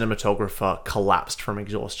 The cinematographer collapsed from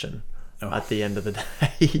exhaustion at the end of the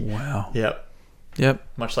day. Wow. Yep.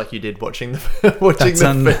 Much like you did watching the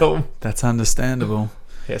film. That's understandable.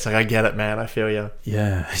 Yeah, it's like, I get it, man. I feel you.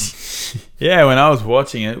 Yeah. Yeah, when I was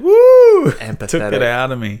watching it, woo! Empathetic. Took it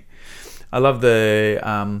out of me. I love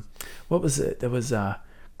the what was it? There was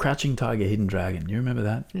Crouching Tiger, Hidden Dragon. You remember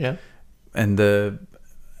that? Yeah. And the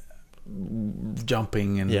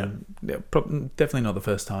jumping and definitely not the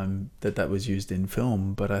first time that was used in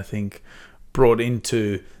film, but I think brought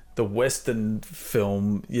into the Western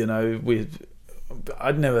film, you know,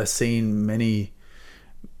 I'd never seen many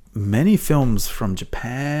films from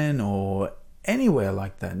Japan or anywhere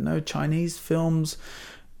like that. No Chinese films,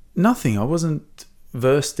 nothing. I wasn't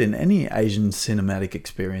versed in any Asian cinematic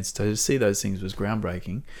experience. To see those things was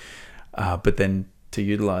groundbreaking. But then to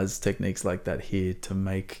utilize techniques like that here to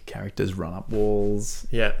make characters run up walls.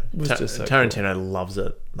 Yeah. Was just so Tarantino loves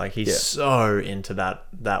it. Like, he's so into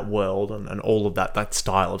that world and all of that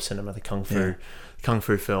style of cinema, the kung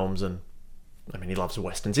fu films, and I mean, he loves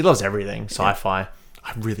westerns. He loves everything. Sci-fi.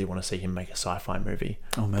 I really want to see him make a sci-fi movie.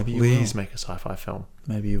 Oh, maybe Please make a sci-fi film.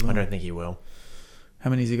 Maybe you will. I don't think he will. How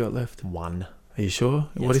many has he got left? 1. Are you sure?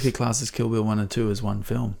 Yes. What if he classes Kill Bill 1 and 2 as one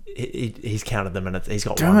film? He's counted them, and he's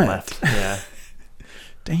got Damn one it. left. Yeah.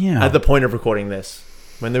 Damn. At the point of recording this,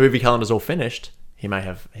 when the movie calendar's all finished, he may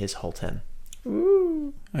have his whole 10.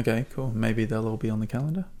 Ooh. Okay, cool. Maybe they'll all be on the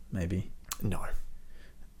calendar. Maybe. No.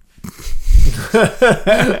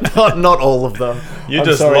 not all of them. You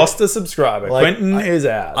I'm sorry. lost a subscriber. Like, Quentin is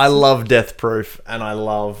out. I love Death Proof and I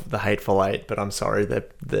love The Hateful Eight, but I'm sorry,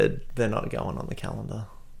 they're not going on the calendar.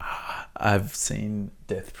 I've seen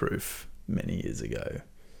Death Proof many years ago.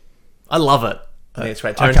 I love it. I think it's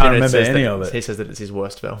great. I can't Tarantino remember says any that- of it. He says that it's his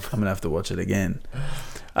worst film. I'm gonna have to watch it again.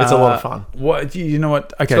 It's a lot of fun. What you know?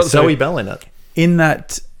 What? Okay, It's got so Zoe Bell in it. in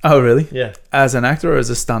that. Oh, really? Yeah. As an actor or as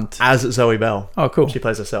a stunt? As Zoe Bell. Oh, cool. She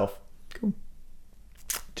plays herself.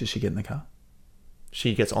 Does she get in the car?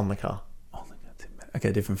 She gets on the car. Oh my God.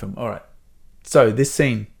 Okay, different film. All right. So this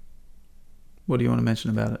scene. What do you want to mention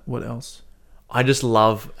about it? What else? I just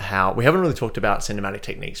love how we haven't really talked about cinematic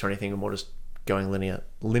techniques or anything. We're more just going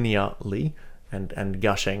linearly and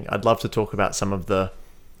gushing. I'd love to talk about some of the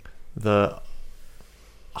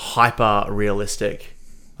hyper realistic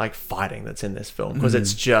like fighting that's in this film, because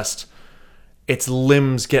it's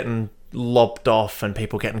limbs getting lopped off and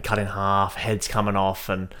people getting cut in half, heads coming off,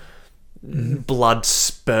 and blood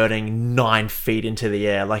spurting 9 feet into the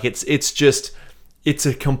air. Like it's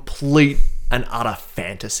a complete and utter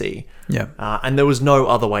fantasy. Yeah. And there was no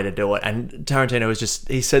other way to do it. And Tarantino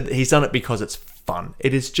he said he's done it because it's fun.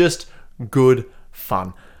 It is just good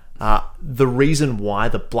fun. The reason why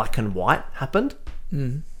the black and white happened,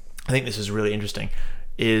 I think this is really interesting,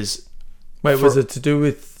 is... Wait, was it to do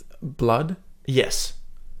with blood? Yes.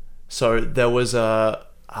 So there was a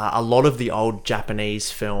lot of the old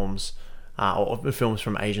Japanese films or films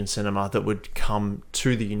from Asian cinema that would come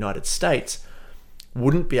to the United States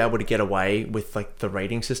wouldn't be able to get away with like the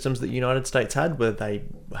rating systems that the United States had, where they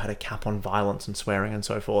had a cap on violence and swearing and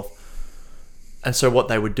so forth. And so what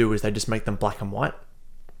they would do is they just make them black and white.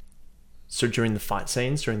 So during the fight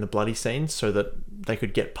scenes, during the bloody scenes, so that they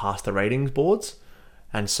could get past the ratings boards.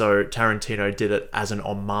 And so Tarantino did it as an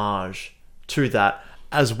homage to that,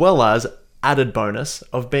 as well as added bonus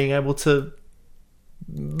of being able to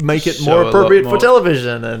make it Show more a lot appropriate more- for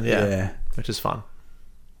television, and Yeah. which is fun.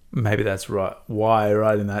 Maybe that's right. Why,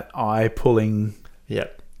 right in that eye pulling,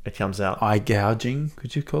 Yep, it comes out. eye gouging.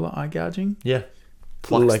 Could you call it eye gouging? Yeah,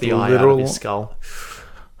 plucks Like the eye out literal- of his skull,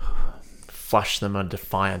 flash them a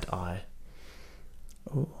defiant eye.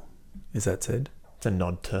 Is that said? It's a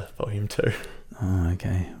nod to Volume 2. Oh,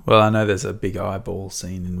 okay. Well, I know there's a big eyeball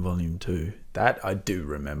scene in Volume 2. That I do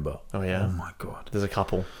remember. Oh yeah, Oh my God. there's a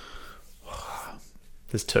couple.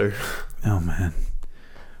 There's 2. Oh man.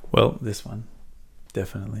 Well, this one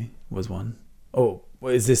definitely was one. Oh,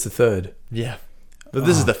 well, is this the third? Yeah. But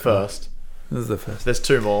this is the first. This is the first. There's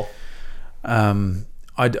two more.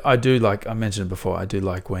 I do like, I mentioned it before, I do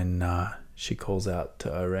like when she calls out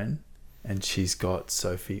to Oren and she's got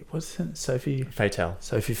Sophie, what's it? Sophie Fatal.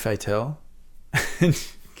 Fatal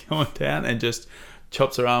going down and just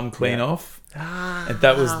chops her arm clean off. And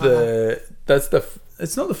that was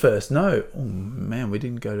it's not the first, no. Oh man, we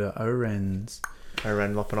didn't go to Oren's.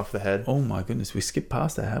 Oren lopping off the head. Oh my goodness, we skipped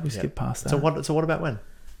past that. How we skipped past that? So what about when?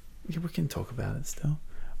 Yeah, we can talk about it still.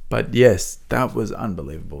 But yes, that was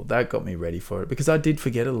unbelievable. That got me ready for it because I did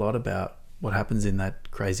forget a lot about what happens in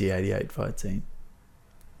that crazy 88 fight scene.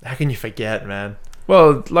 How can you forget, man?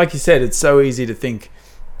 Well, like you said, it's so easy to think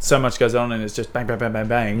so much goes on and it's just bang, bang, bang, bang,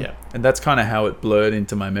 bang. Yeah. And that's kind of how it blurred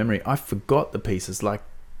into my memory. I forgot the pieces like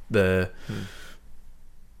the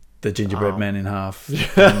gingerbread man in half,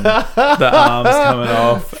 and the arms coming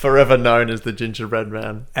off, Forever known as the gingerbread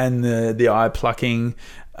man, and the eye plucking.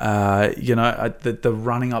 The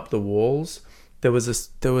running up the walls. There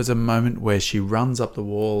was a moment where she runs up the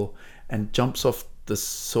wall and jumps off the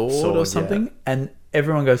sword or something, and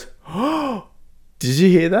everyone goes, "Oh, did you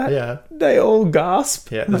hear that?" Yeah, they all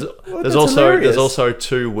gasp. Yeah, That's there's hilarious. also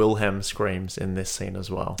two Wilhelm screams in this scene as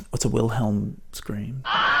well. What's a Wilhelm scream?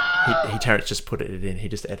 Terrence just put it in. He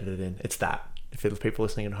just edited it in. It's that. If there's people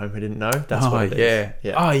listening at home who didn't know, that's what it is.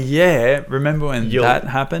 Yeah. Oh yeah. Remember when that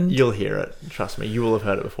happened? You'll hear it. Trust me, you will have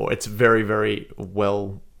heard it before. It's very, very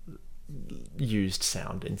well used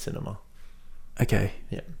sound in cinema. Okay.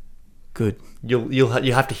 Yeah. Good. You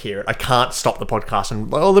have to hear it. I can't stop the podcast and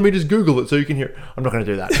let me just Google it so you can hear it. I'm not going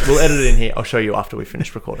to do that. We'll edit it in here. I'll show you after we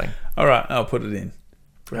finish recording. All right, I'll put it in.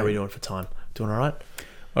 Great. How are we doing for time? Doing all right?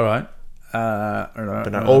 All right.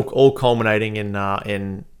 But no, all culminating in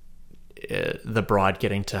the bride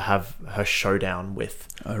getting to have her showdown with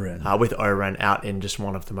Oren. Out in just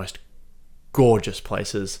one of the most gorgeous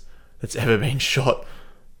places that's ever been shot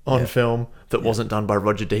on film that wasn't done by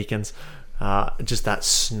Roger Deakins. Just that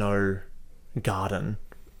snow garden.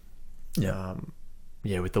 Yeah.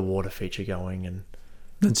 With the water feature going,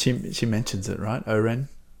 and she mentions it, right? Oren.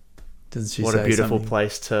 Doesn't she what say a beautiful something?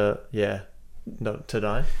 place to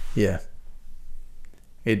die. Yeah.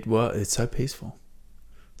 It's so peaceful.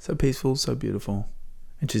 So peaceful, so beautiful.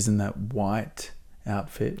 And she's in that white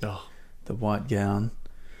outfit. Oh. The white gown.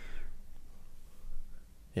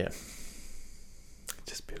 Yeah.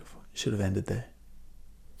 Just beautiful. You should have ended there.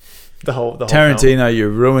 The whole Tarantino, film. you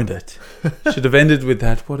ruined it. Should have ended with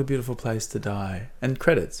that. What a beautiful place to die. And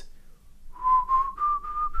credits.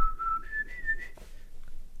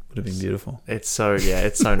 Would have been beautiful. It's so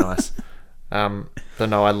nice. But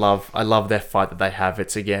no, I love their fight that they have.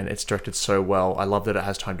 It's directed so well. I love that it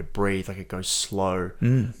has time to breathe. Like it goes slow,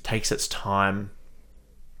 takes its time,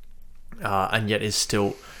 and yet is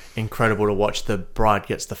still incredible to watch. The bride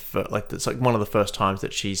gets it's like one of the first times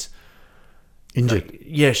that she's Injured.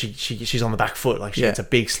 She's on the back foot. Like she gets a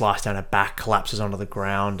big slice down her back, collapses onto the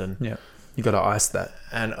ground, and you got to ice that.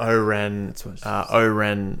 And Oren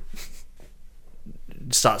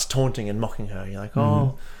starts taunting and mocking her. You're like,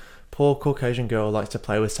 oh, poor Caucasian girl likes to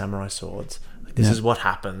play with samurai swords. Like, this is what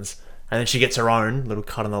happens. And then she gets her own little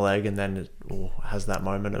cut on the leg, and then has that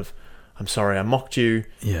moment of, I'm sorry, I mocked you.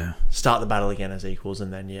 Yeah. Start the battle again as equals,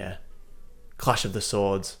 and then clash of the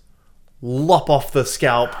swords, lop off the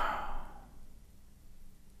scalp.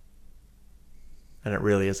 And it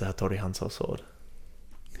really is a Hattori Hanzo sword.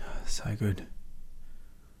 So good.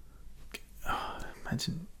 Oh,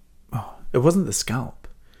 imagine. Oh, it wasn't the scalp.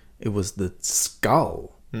 It was the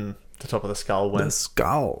skull. The top of the skull. The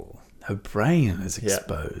skull. Her brain is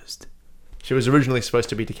exposed. She was originally supposed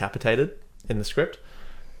to be decapitated in the script.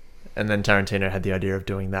 And then Tarantino had the idea of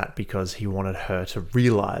doing that because he wanted her to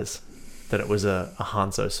realize that it was a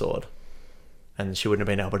Hanzo sword. And she wouldn't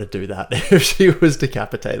have been able to do that if she was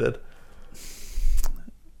decapitated.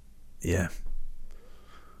 Yeah.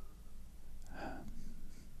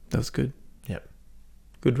 That was good. Yep.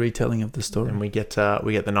 Good retelling of the story. And we get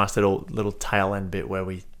the nice little tail end bit where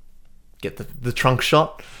we get the trunk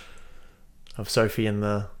shot of Sophie in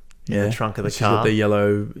the trunk of the car. Got the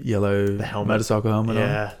yellow the helmet. Motorcycle helmet on.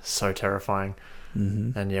 Yeah, so terrifying.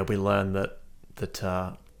 Mm-hmm. And we learn that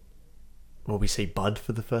we see Bud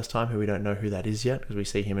for the first time, who we don't know who that is yet, because we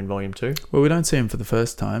see him in Volume 2. Well, we don't see him for the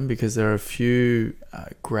first time because there are a few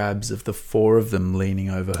grabs of the four of them leaning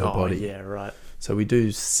over her body. Yeah, right. So we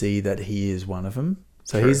do see that he is one of them.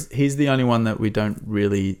 So True. he's the only one that we don't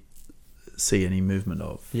really see any movement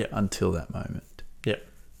of until that moment. Yep.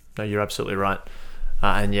 No, you're absolutely right.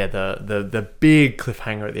 And the big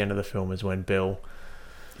cliffhanger at the end of the film is when Bill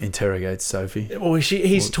interrogates Sophie. Well,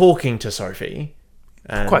 he's talking to Sophie.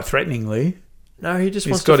 Quite threateningly. No, he just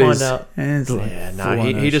He's wants got to find his out. hands like Yeah, no, full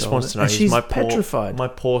on her he just shoulder. wants to know. And He's she's my petrified. my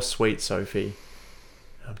poor sweet Sophie.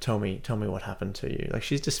 Tell me what happened to you. Like,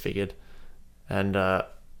 she's disfigured, and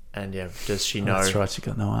yeah, does she know? That's right. She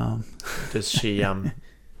got no arm. Does she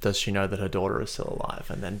does she know that her daughter is still alive?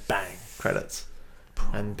 And then bang, credits,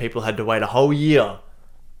 and people had to wait a whole year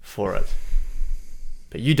for it,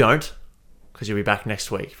 but you don't, because you'll be back next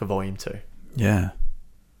week for Volume 2. Yeah.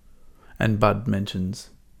 And Bud mentions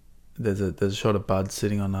there's a shot of Bud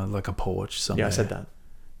sitting on like a porch somewhere. Yeah, I said that.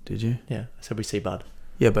 Did you? Yeah, I said we see Bud.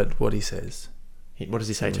 Yeah, but what he says. What does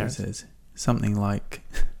he say, What he Terrence? says something like,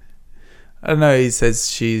 I don't know. He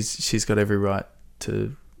says she's got every right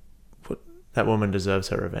to. That woman deserves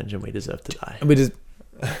her revenge, and we deserve to die. And we just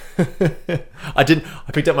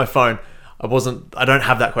I picked up my phone. I don't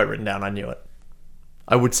have that quote written down. I knew it.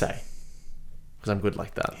 I would say, because I'm good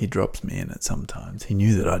like that. he drops me in it sometimes. He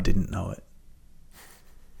knew that I didn't know it.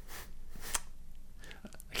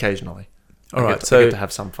 Occasionally. All right, I get to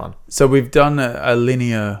have some fun. So we've done a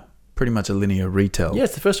linear, pretty much a linear retell Yeah,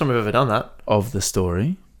 it's the first time we've ever done that. of the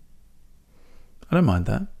story. I don't mind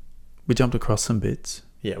that. We jumped across some bits.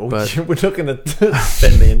 Yeah, well, But- we're not going to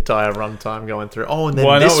spend the entire runtime going through. Oh, and then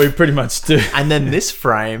Why this, not? We pretty much do. and then this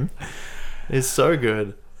frame is so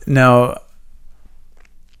good. Now,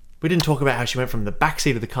 We didn't talk about how she went from the back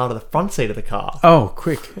seat of the car to the front seat of the car. oh,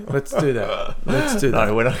 quick. Let's do that. Let's do that.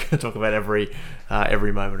 No, we're not going to talk about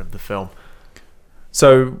every moment of the film.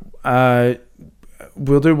 So,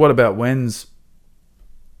 we'll do What About When's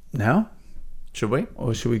now? Should we?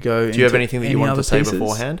 Or should we go Do you have anything that you wanted to say pieces?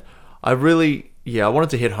 beforehand? I wanted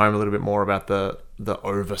to hit home a little bit more about the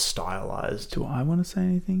over stylized. Do I want to say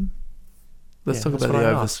anything? Let's Yeah, talk that's about what the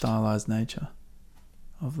I over asked. stylized nature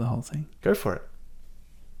of the whole thing. Go for it.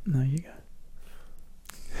 No, you go.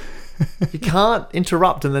 You can't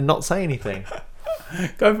interrupt and then not say anything.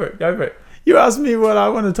 Go for it. Go for it. You asked me what I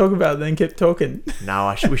want to talk about, then kept talking.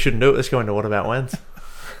 No, we shouldn't do it. Let's go into What About When's.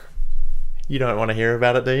 You don't want to hear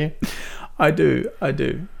about it, do you? I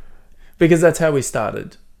do. Because that's how we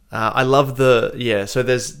started. I love so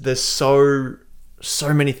there's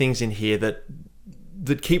so many things in here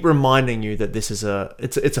that keep reminding you that this is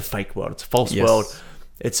it's a fake world. It's a false Yes. world.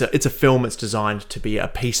 It's a film that's designed to be a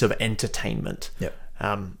piece of entertainment. Yep.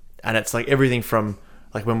 And it's like everything from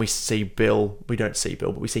like when we see Bill, we don't see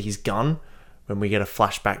Bill, but we see his gun. When we get a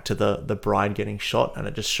flashback to the bride getting shot, and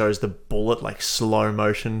it just shows the bullet like slow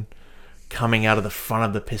motion coming out of the front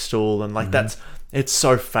of the pistol, and like it's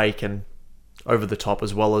so fake and over the top,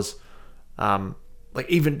 as well as like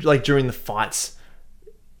even like during the fights,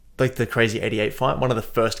 like the Crazy 88 fight, one of the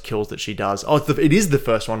first kills that she does. Oh, it is the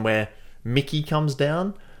first one where Mickey comes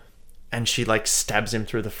down and she like stabs him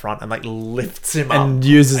through the front and like lifts him up And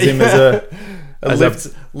uses him as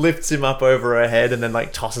a... lifts him up over her head and then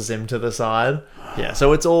like tosses him to the side. Yeah,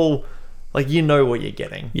 so it's all like, you know what you're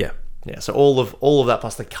getting. Yeah. Yeah, so all of that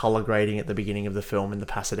plus the color grading at the beginning of the film in the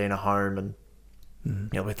Pasadena home, and you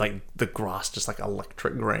know, with like the grass just like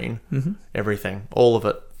electric green, everything, all of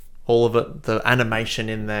it, the animation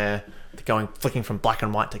in there, flicking from black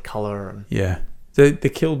and white to color, and Yeah. The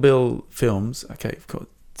Kill Bill films, okay, of course,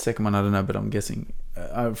 second one I don't know, but I'm guessing,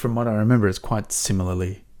 from what I remember, it's quite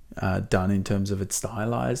similarly done in terms of its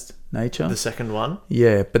stylized nature. the second one,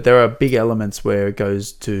 Yeah, but there are big elements where it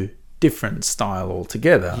goes to different style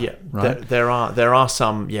altogether. yeah, right. there are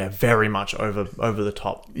some very much over the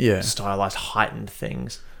top, Yeah. stylized, heightened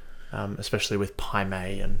things, especially with Pai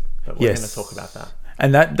Mei, but we're Yes. going to talk about that.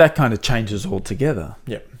 And that kind of changes altogether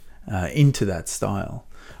Yep. into that style.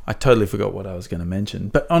 I totally forgot what I was going to mention,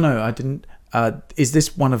 but oh no, I didn't. Is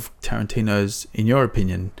this one of Tarantino's, in your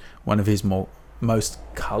opinion, one of his most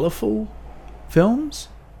colourful films?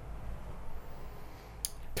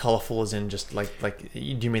 Colorful as in just like do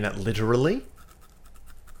you mean that literally,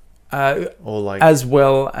 Or like as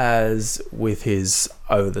well as with his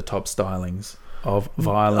over-the-top stylings of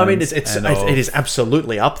violence. I mean, it is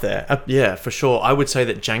absolutely up there. Yeah, for sure. I would say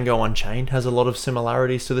that Django Unchained has a lot of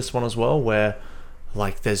similarities to this one as well, where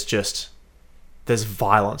like there's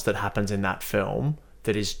violence that happens in that film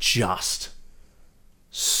that is just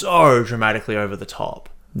so dramatically over the top.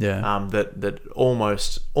 Yeah. That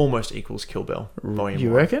almost equals Kill Bill Volume You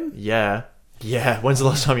 1. reckon? Yeah. When's the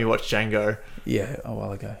last time you watched Django? Yeah, a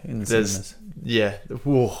while ago in the There's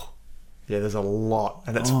cinemas. there's a lot,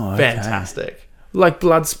 and it's Oh, okay. fantastic. Like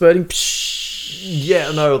blood spurting. Psh.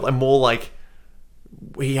 Yeah, no, more like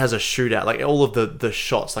he has a shootout. Like all of the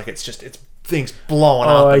shots, like it's things blowing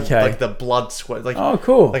Oh, up. okay. And, like the blood squirt. Like Oh,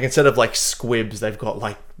 cool. Like instead of like squibs, they've got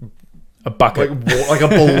like A bucket. like a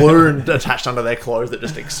balloon attached under their clothes that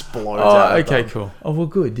just explodes. out Oh, of okay, them. cool. Oh, well,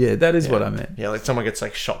 good. Yeah, that is what I meant. Yeah, like someone gets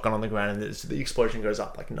like shotgun on the ground and the explosion goes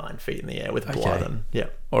up like 9 feet in the air with blood. And yeah.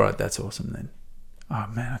 All right, that's awesome then. Oh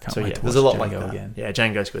man, I can't So wait yeah, to there's watch a lot Django like that. again. Yeah,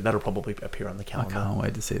 Django's good. That'll probably appear on the I calendar. can't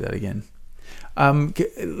wait to see that again.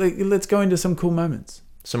 Let's go into some cool moments.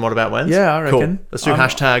 Some what about when? Yeah, I reckon. Cool. Let's do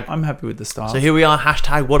hashtag. I'm happy with the style. So here we are,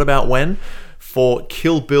 hashtag what about when for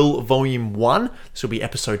Kill Bill Volume 1. This will be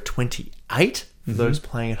episode 28 for those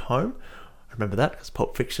playing at home. I remember that because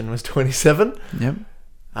Pulp Fiction was 27. Yep.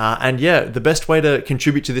 And yeah, the best way to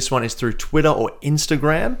contribute to this one is through Twitter or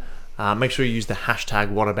Instagram. Make sure you use the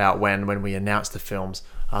hashtag whataboutwhen when we announce the films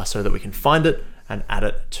so that we can find it and add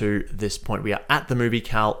it to this point. We are at The Movie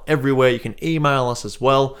Cal everywhere. You can email us as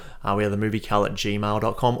well. We are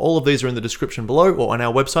themoviecal@gmail.com. All of these are in the description below or on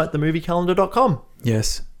our website, themoviecalendar.com.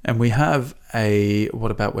 Yes, and we have a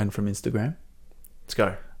what about when from Instagram. Let's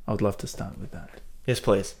go. I would love to start with that. Yes,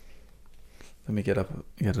 please. Let me get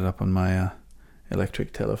it up on my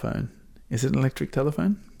electric telephone. Is it an electric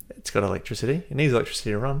telephone? It's got electricity. It needs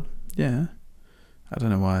electricity to run. Yeah. I don't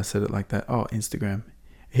know why I said it like that. Oh, Instagram.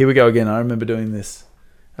 Here we go again. I remember doing this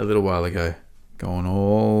a little while ago. Going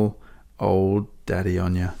all old daddy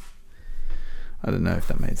on you. I don't know if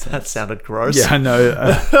that made sense. That sounded gross. Yeah, I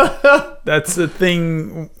know. That's the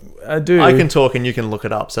thing I do. I can talk and you can look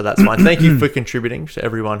it up, so that's fine. Thank you for contributing to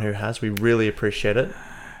everyone who has. We really appreciate it.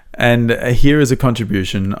 And here is a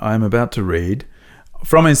contribution I'm about to read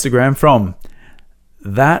from Instagram from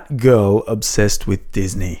That Girl Obsessed with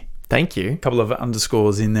Disney. Thank you. A couple of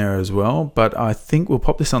underscores in there as well, but I think we'll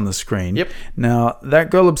pop this on the screen. Yep. Now, That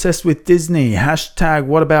Girl Obsessed with Disney, hashtag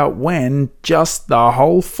what about when, just the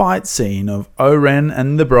whole fight scene of Oren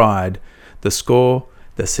and the bride, the score,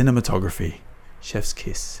 the cinematography, chef's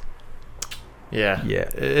kiss. Yeah. Yeah.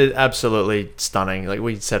 Absolutely stunning. Like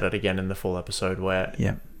we said it again in the full episode where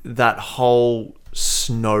Yeah. that whole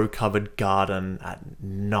snow-covered garden at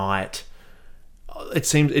night,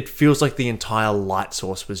 it feels like the entire light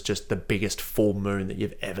source was just the biggest full moon that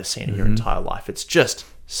you've ever seen in your entire life. It's just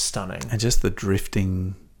stunning. And just the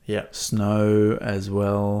drifting Yeah. snow as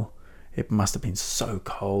well. It must have been so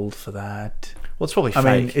cold for that. Well, it's probably fake.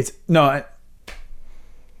 I mean, it's no.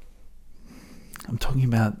 I'm talking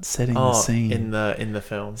about setting the scene. in the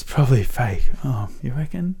film. It's probably fake. Oh, you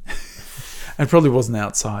reckon? And probably wasn't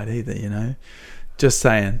outside either. You know, just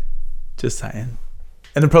saying.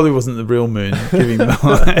 And it probably wasn't the real moon giving the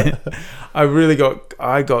light.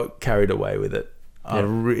 I got carried away with it. Yeah.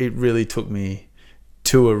 It really took me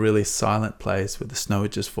to a really silent place where the snow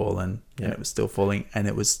had just fallen and it was still falling and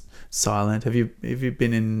it was silent. Have you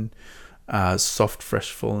been in soft,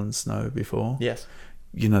 fresh fallen snow before? Yes.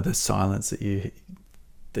 You know the silence that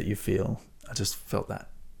you feel. I just felt that.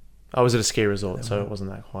 I was at a ski resort, so it wasn't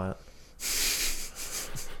that quiet.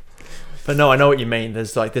 But no, I know what you mean.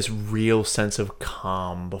 There's like this real sense of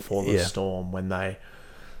calm before the storm when they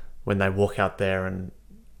walk out there and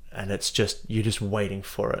it's just you're just waiting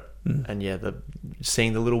for it. And yeah,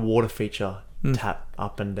 seeing the little water feature tap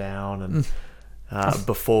up and down and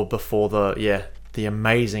before the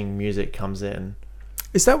amazing music comes in.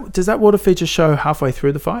 Does that water feature show halfway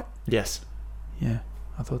through the fight? Yes. Yeah,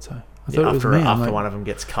 I thought so. I thought it was after me. I'm like, one of them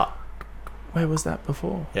gets cut. where was that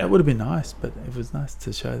before? Yeah. That would have been nice, but it was nice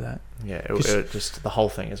to show that. Yeah, it just the whole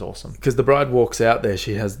thing is awesome. Because the bride walks out there,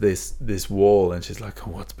 she has this wall, and she's like,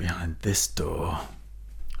 oh, "What's behind this door?"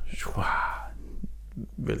 Wow,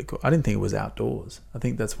 really cool. I didn't think it was outdoors. I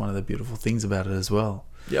think that's one of the beautiful things about it as well.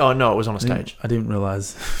 Yeah, oh no, it was on a stage. I didn't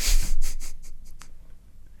realize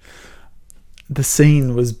the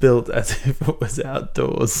scene was built as if it was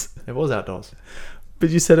outdoors. It was outdoors. But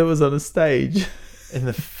you said it was on a stage. In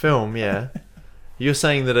the film, yeah. You're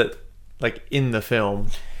saying that it, like in the film,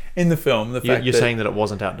 In the film, you're saying that it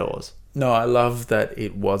wasn't outdoors. No, I love that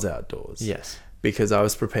it was outdoors. Yes. Because I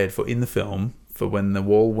was prepared for in the film for when the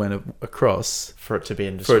wall went across For it to be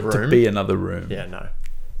in just for a it room. to be another room. Yeah, no.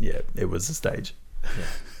 Yeah, it was a stage. Yeah.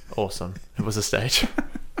 Awesome. It was a stage.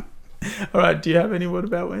 All right, do you have any what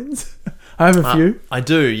about wins? I have a few. I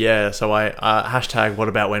do, yeah. So I hashtag what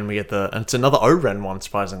about when we get and it's another Oren one,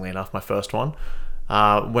 surprisingly enough, my first one.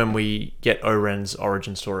 When we get Oren's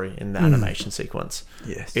origin story in the animation sequence.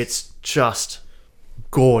 Yes. It's just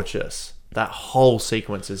gorgeous. That whole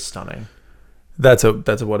sequence is stunning. That's a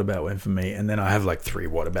what about win for me. And then I have like 3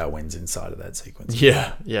 what about wins inside of that sequence.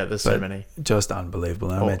 Yeah, there's so But many. Just unbelievable.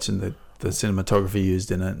 And I mentioned the cinematography used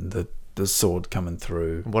in it and the sword coming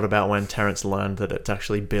through. What about when Terrence learned that it's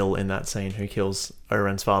actually Bill in that scene who kills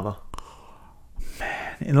Oren's father?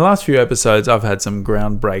 Man, in the last few episodes, I've had some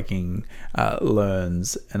groundbreaking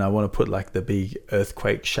learns, and I want to put like the big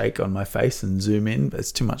earthquake shake on my face and zoom in, but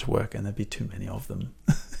it's too much work and there'd be too many of them.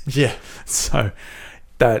 Yeah. So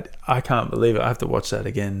that I can't believe it. I have to watch that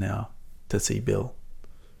again now to see Bill.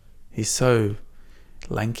 He's so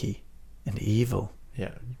lanky and evil.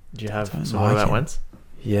 Yeah. Do you have Don't some like What About him. Whens?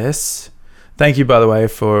 Yes. Thank you, by the way,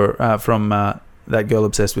 for from that girl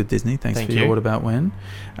obsessed with Disney. Thanks Thank for you. your What About When.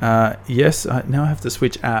 Yes, now I have to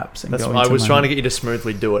switch apps and That's go I into was my- trying to get you to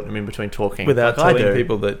smoothly do it in between talking. without like I telling do.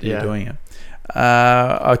 people that you're Yeah. doing it.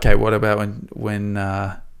 Okay, what about when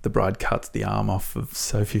the bride cuts the arm off of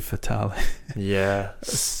Sophie Fatale? Yeah.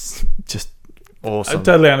 Just Awesome.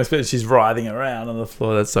 totally unexpected. She's writhing around on the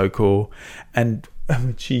floor. That's so cool. And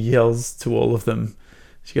when she yells to all of them,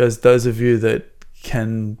 she goes, "Those of you that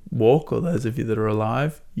can walk, or those of you that are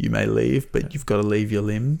alive, you may leave, but you've got to leave your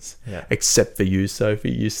limbs. Yeah. Except for you,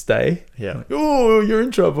 Sophie, you stay." Yeah. Like, oh, you're in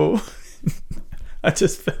trouble. I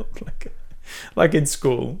just felt like in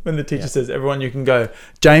school when the teacher says, "Everyone, you can go."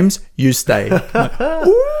 James, you stay. I'm like,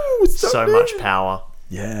 ooh, So much power.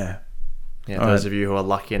 Yeah. Yeah, All those right. of you who are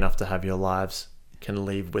lucky enough to have your lives can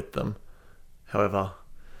leave with them. However,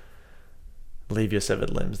 leave your severed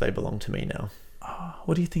limbs. They belong to me now.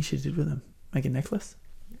 What do you think she did with them? Make a necklace?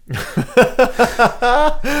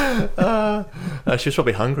 She was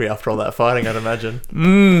probably hungry after all that fighting, I'd imagine.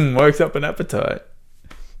 Works up an appetite.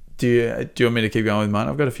 Do you want me to keep going with mine?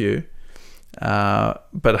 I've got a few. But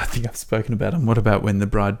I think I've spoken about them. What about when the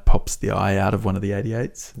bride pops the eye out of one of the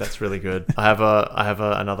 88s? That's really good. I have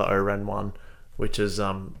another Oren one, which is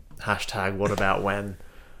hashtag What About When.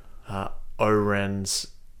 Oren's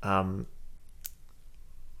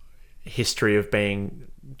history of being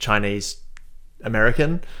Chinese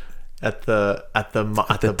American at the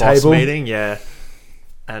boss table? meeting, yeah,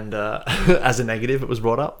 and as a negative, it was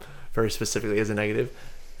brought up very specifically as a negative,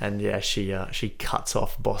 and yeah, she cuts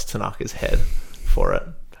off Boss Tanaka's head for it,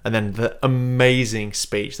 and then the amazing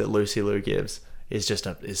speech that Lucy Liu gives is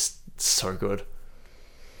so good.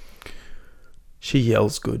 She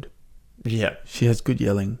yells good. Yeah, She has good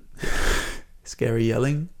yelling. Scary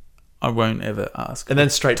yelling. I won't ever ask. and then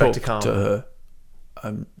straight back talk to calm. to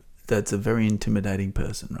her. That's a very intimidating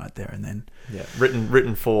person right there. And then, Yeah,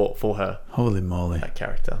 written for her, holy moly. that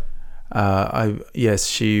character.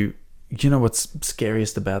 She. You know what's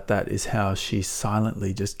scariest about that is how she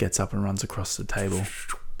silently just gets up and runs across the table.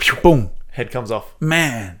 Boom, Head comes off.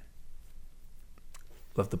 man.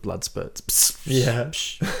 Love the blood spurts. Yeah,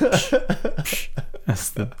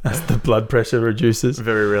 As the blood pressure reduces.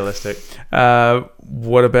 very realistic.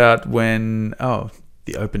 What about when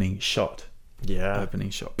the opening shot? Yeah, Opening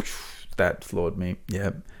shot. That floored me.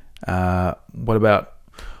 Yeah. What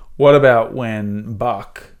about when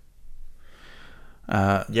Buck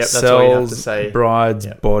that's all you have to sells say. bride's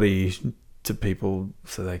Yep. body to people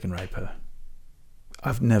so they can rape her?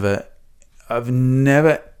 I've never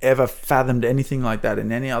ever fathomed anything like that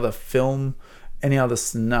in any other film, any other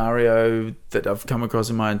scenario that I've come across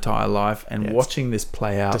in my entire life. And Yeah, watching this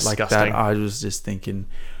play out like disgusting. that, I was just thinking,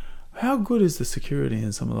 how good is the security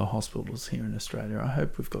in some of the hospitals here in Australia? I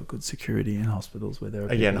hope we've got good security in hospitals where there are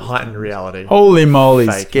Again, people- heightened reality. Holy moly,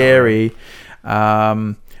 Fake scary.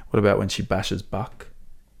 What about when she bashes Buck?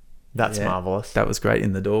 That's Yeah. marvelous. That was great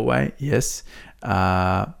in the doorway. Yes.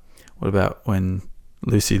 What about when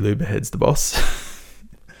Lucy Liu beheads the boss?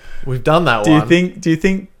 We've done that Do one. you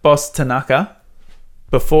think Boss Tanaka,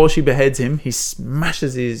 before she beheads him, he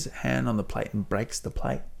smashes his hand on the plate and breaks the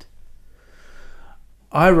plate?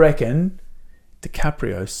 I reckon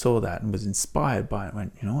DiCaprio saw that and was inspired by it and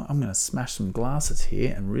went, you know what, I'm going to smash some glasses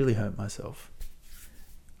here and really hurt myself.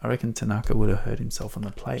 I reckon Tanaka would have hurt himself on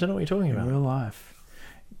the plate I don't know what you're talking in about. real life.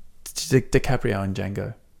 DiCaprio and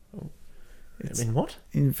Django. I mean, what?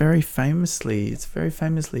 It's very famously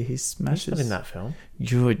he He's smashes. not in that film.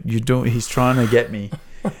 You don't. He's trying to get me.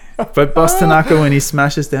 But Boss Tanaka, when he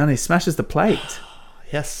smashes the plate.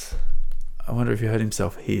 Yes. I wonder if he hurt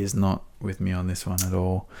himself. He is not with me on this one at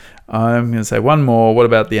all. I'm going to say one more. What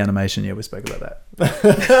about the animation? Yeah, we spoke about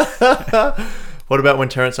that. What about when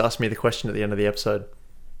Terrence asked me the question at the end of the episode?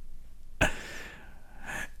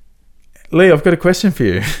 Lee, I've got a question for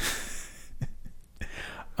you.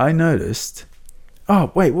 I noticed.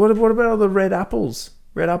 Oh, wait. What about all the red apples?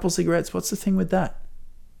 Red apple cigarettes. What's the thing with that?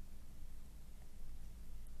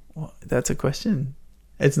 What? That's a question.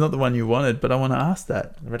 It's not the one you wanted, but I want to ask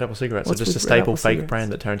that. Red Apple cigarettes What's are just a with Red staple Apple fake cigarettes?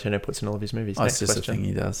 brand that Tarantino puts in all of his movies. Oh, Next it's just question. a thing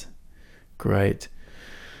he does. Great.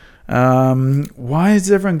 Why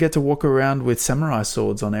does everyone get to walk around with samurai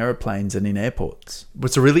swords on aeroplanes and in airports?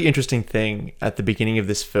 What's a really interesting thing at the beginning of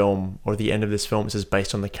this film or the end of this film, it says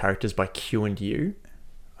based on the characters by Q and U.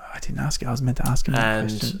 I didn't ask you. I was meant to ask him that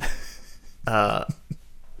question.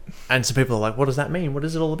 And some people are like, what does that mean? What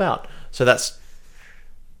is it all about? So that's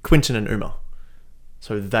Quentin and Uma.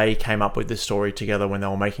 So they came up with this story together when they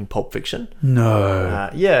were making Pulp Fiction. No.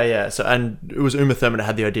 Yeah. So, and it was Uma Thurman that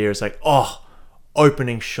had the idea. It's like,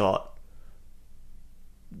 opening shot,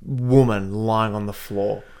 woman lying on the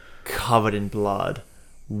floor, covered in blood,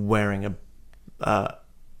 wearing a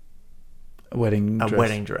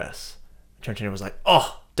wedding dress. Tarantino was like,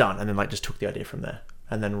 done. And then like just took the idea from there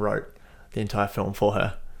and then wrote the entire film for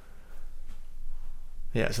her.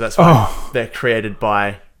 Yeah, so that's why they're created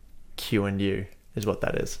by Q and U, is what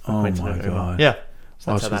that is. Oh my God. Yeah.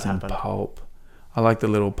 So that's how that she's in happened. Pulp. I like the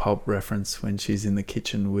little Pulp reference when she's in the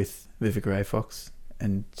kitchen with Vivica A. Fox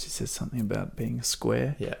and she says something about being a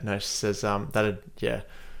square. Yeah, no, she says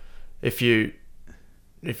if you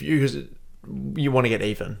want to get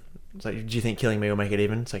even. It's like, do you think killing me will make it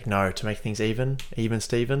even? It's like, no, to make things even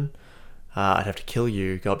Steven, I'd have to kill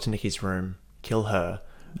you, go up to Nikki's room, kill her,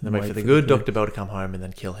 and then wait for the good Dr. Bell to come home and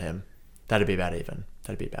then kill him. That'd be about even.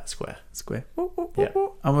 That'd be about square. Square. Yeah.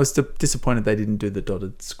 I was disappointed they didn't do the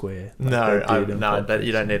dotted square. But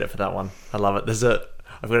you don't need it for that one. I love it.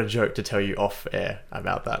 I've got a joke to tell you off air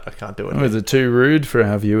about that. I can't do it. Is it too rude for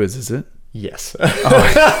our viewers, is it? Yes.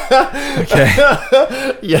 Okay.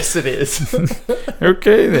 Yes, it is.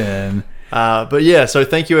 Okay, then. But yeah, so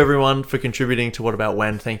thank you everyone for contributing to What About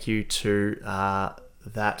When. Thank you to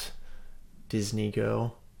that Disney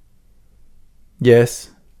girl. Yes.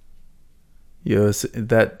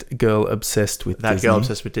 That girl obsessed with Disney. That girl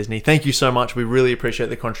obsessed with Disney. Thank you so much. We really appreciate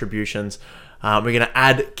the contributions. We're going to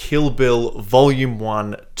add Kill Bill Volume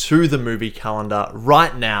 1 to the movie calendar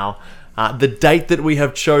right now. The date that we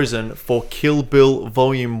have chosen for Kill Bill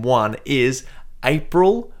Volume 1 is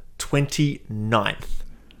April 29th.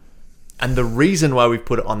 And the reason why we've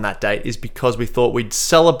put it on that date is because we thought we'd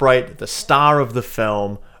celebrate the star of the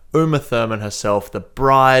film, Uma Thurman herself, the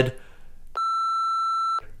bride.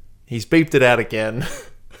 He's beeped it out again.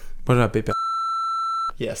 What did I beep out?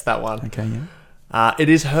 Yes, that one. Okay, yeah. It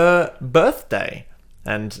is her birthday.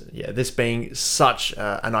 And yeah, this being such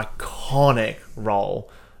an iconic role,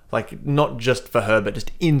 like not just for her, but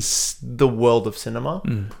just in the world of cinema,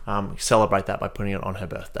 celebrate that by putting it on her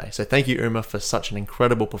birthday. So thank you, Uma, for such an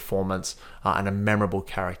incredible performance and a memorable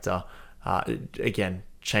character. Again,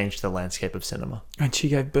 changed the landscape of cinema. And she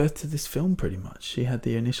gave birth to this film pretty much. She had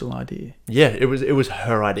the initial idea. Yeah, it was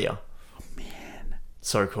her idea. Oh, man.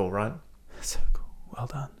 So cool, right? So cool. Well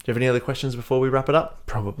done. Do you have any other questions before we wrap it up?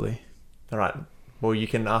 Probably. All right. Well, you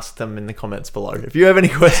can ask them in the comments below. If you have any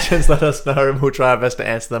questions, let us know and we'll try our best to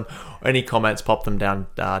answer them. Or any comments, pop them down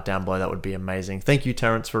below. That would be amazing. Thank you,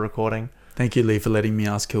 Terrence, for recording. Thank you, Lee, for letting me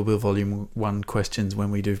ask Kill Bill Volume 1 questions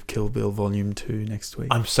when we do Kill Bill Volume 2 next week.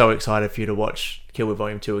 I'm so excited for you to watch Kill Bill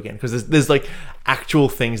Volume 2 again, because there's like actual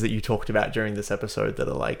things that you talked about during this episode that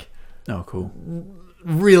are like... Oh, cool.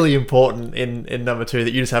 Really important in number 2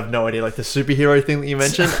 that you just have no idea, like the superhero thing that you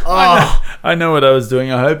mentioned. I know what I was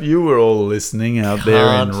doing. I hope you were all listening out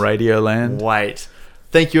there in Radioland. Wait.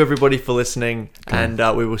 Thank you everybody for listening, and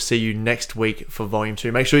we will see you next week for Volume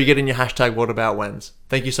 2. Make sure you get in your hashtag WhatAboutWhens.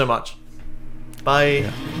 Thank you so much. Bye.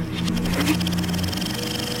 Yeah.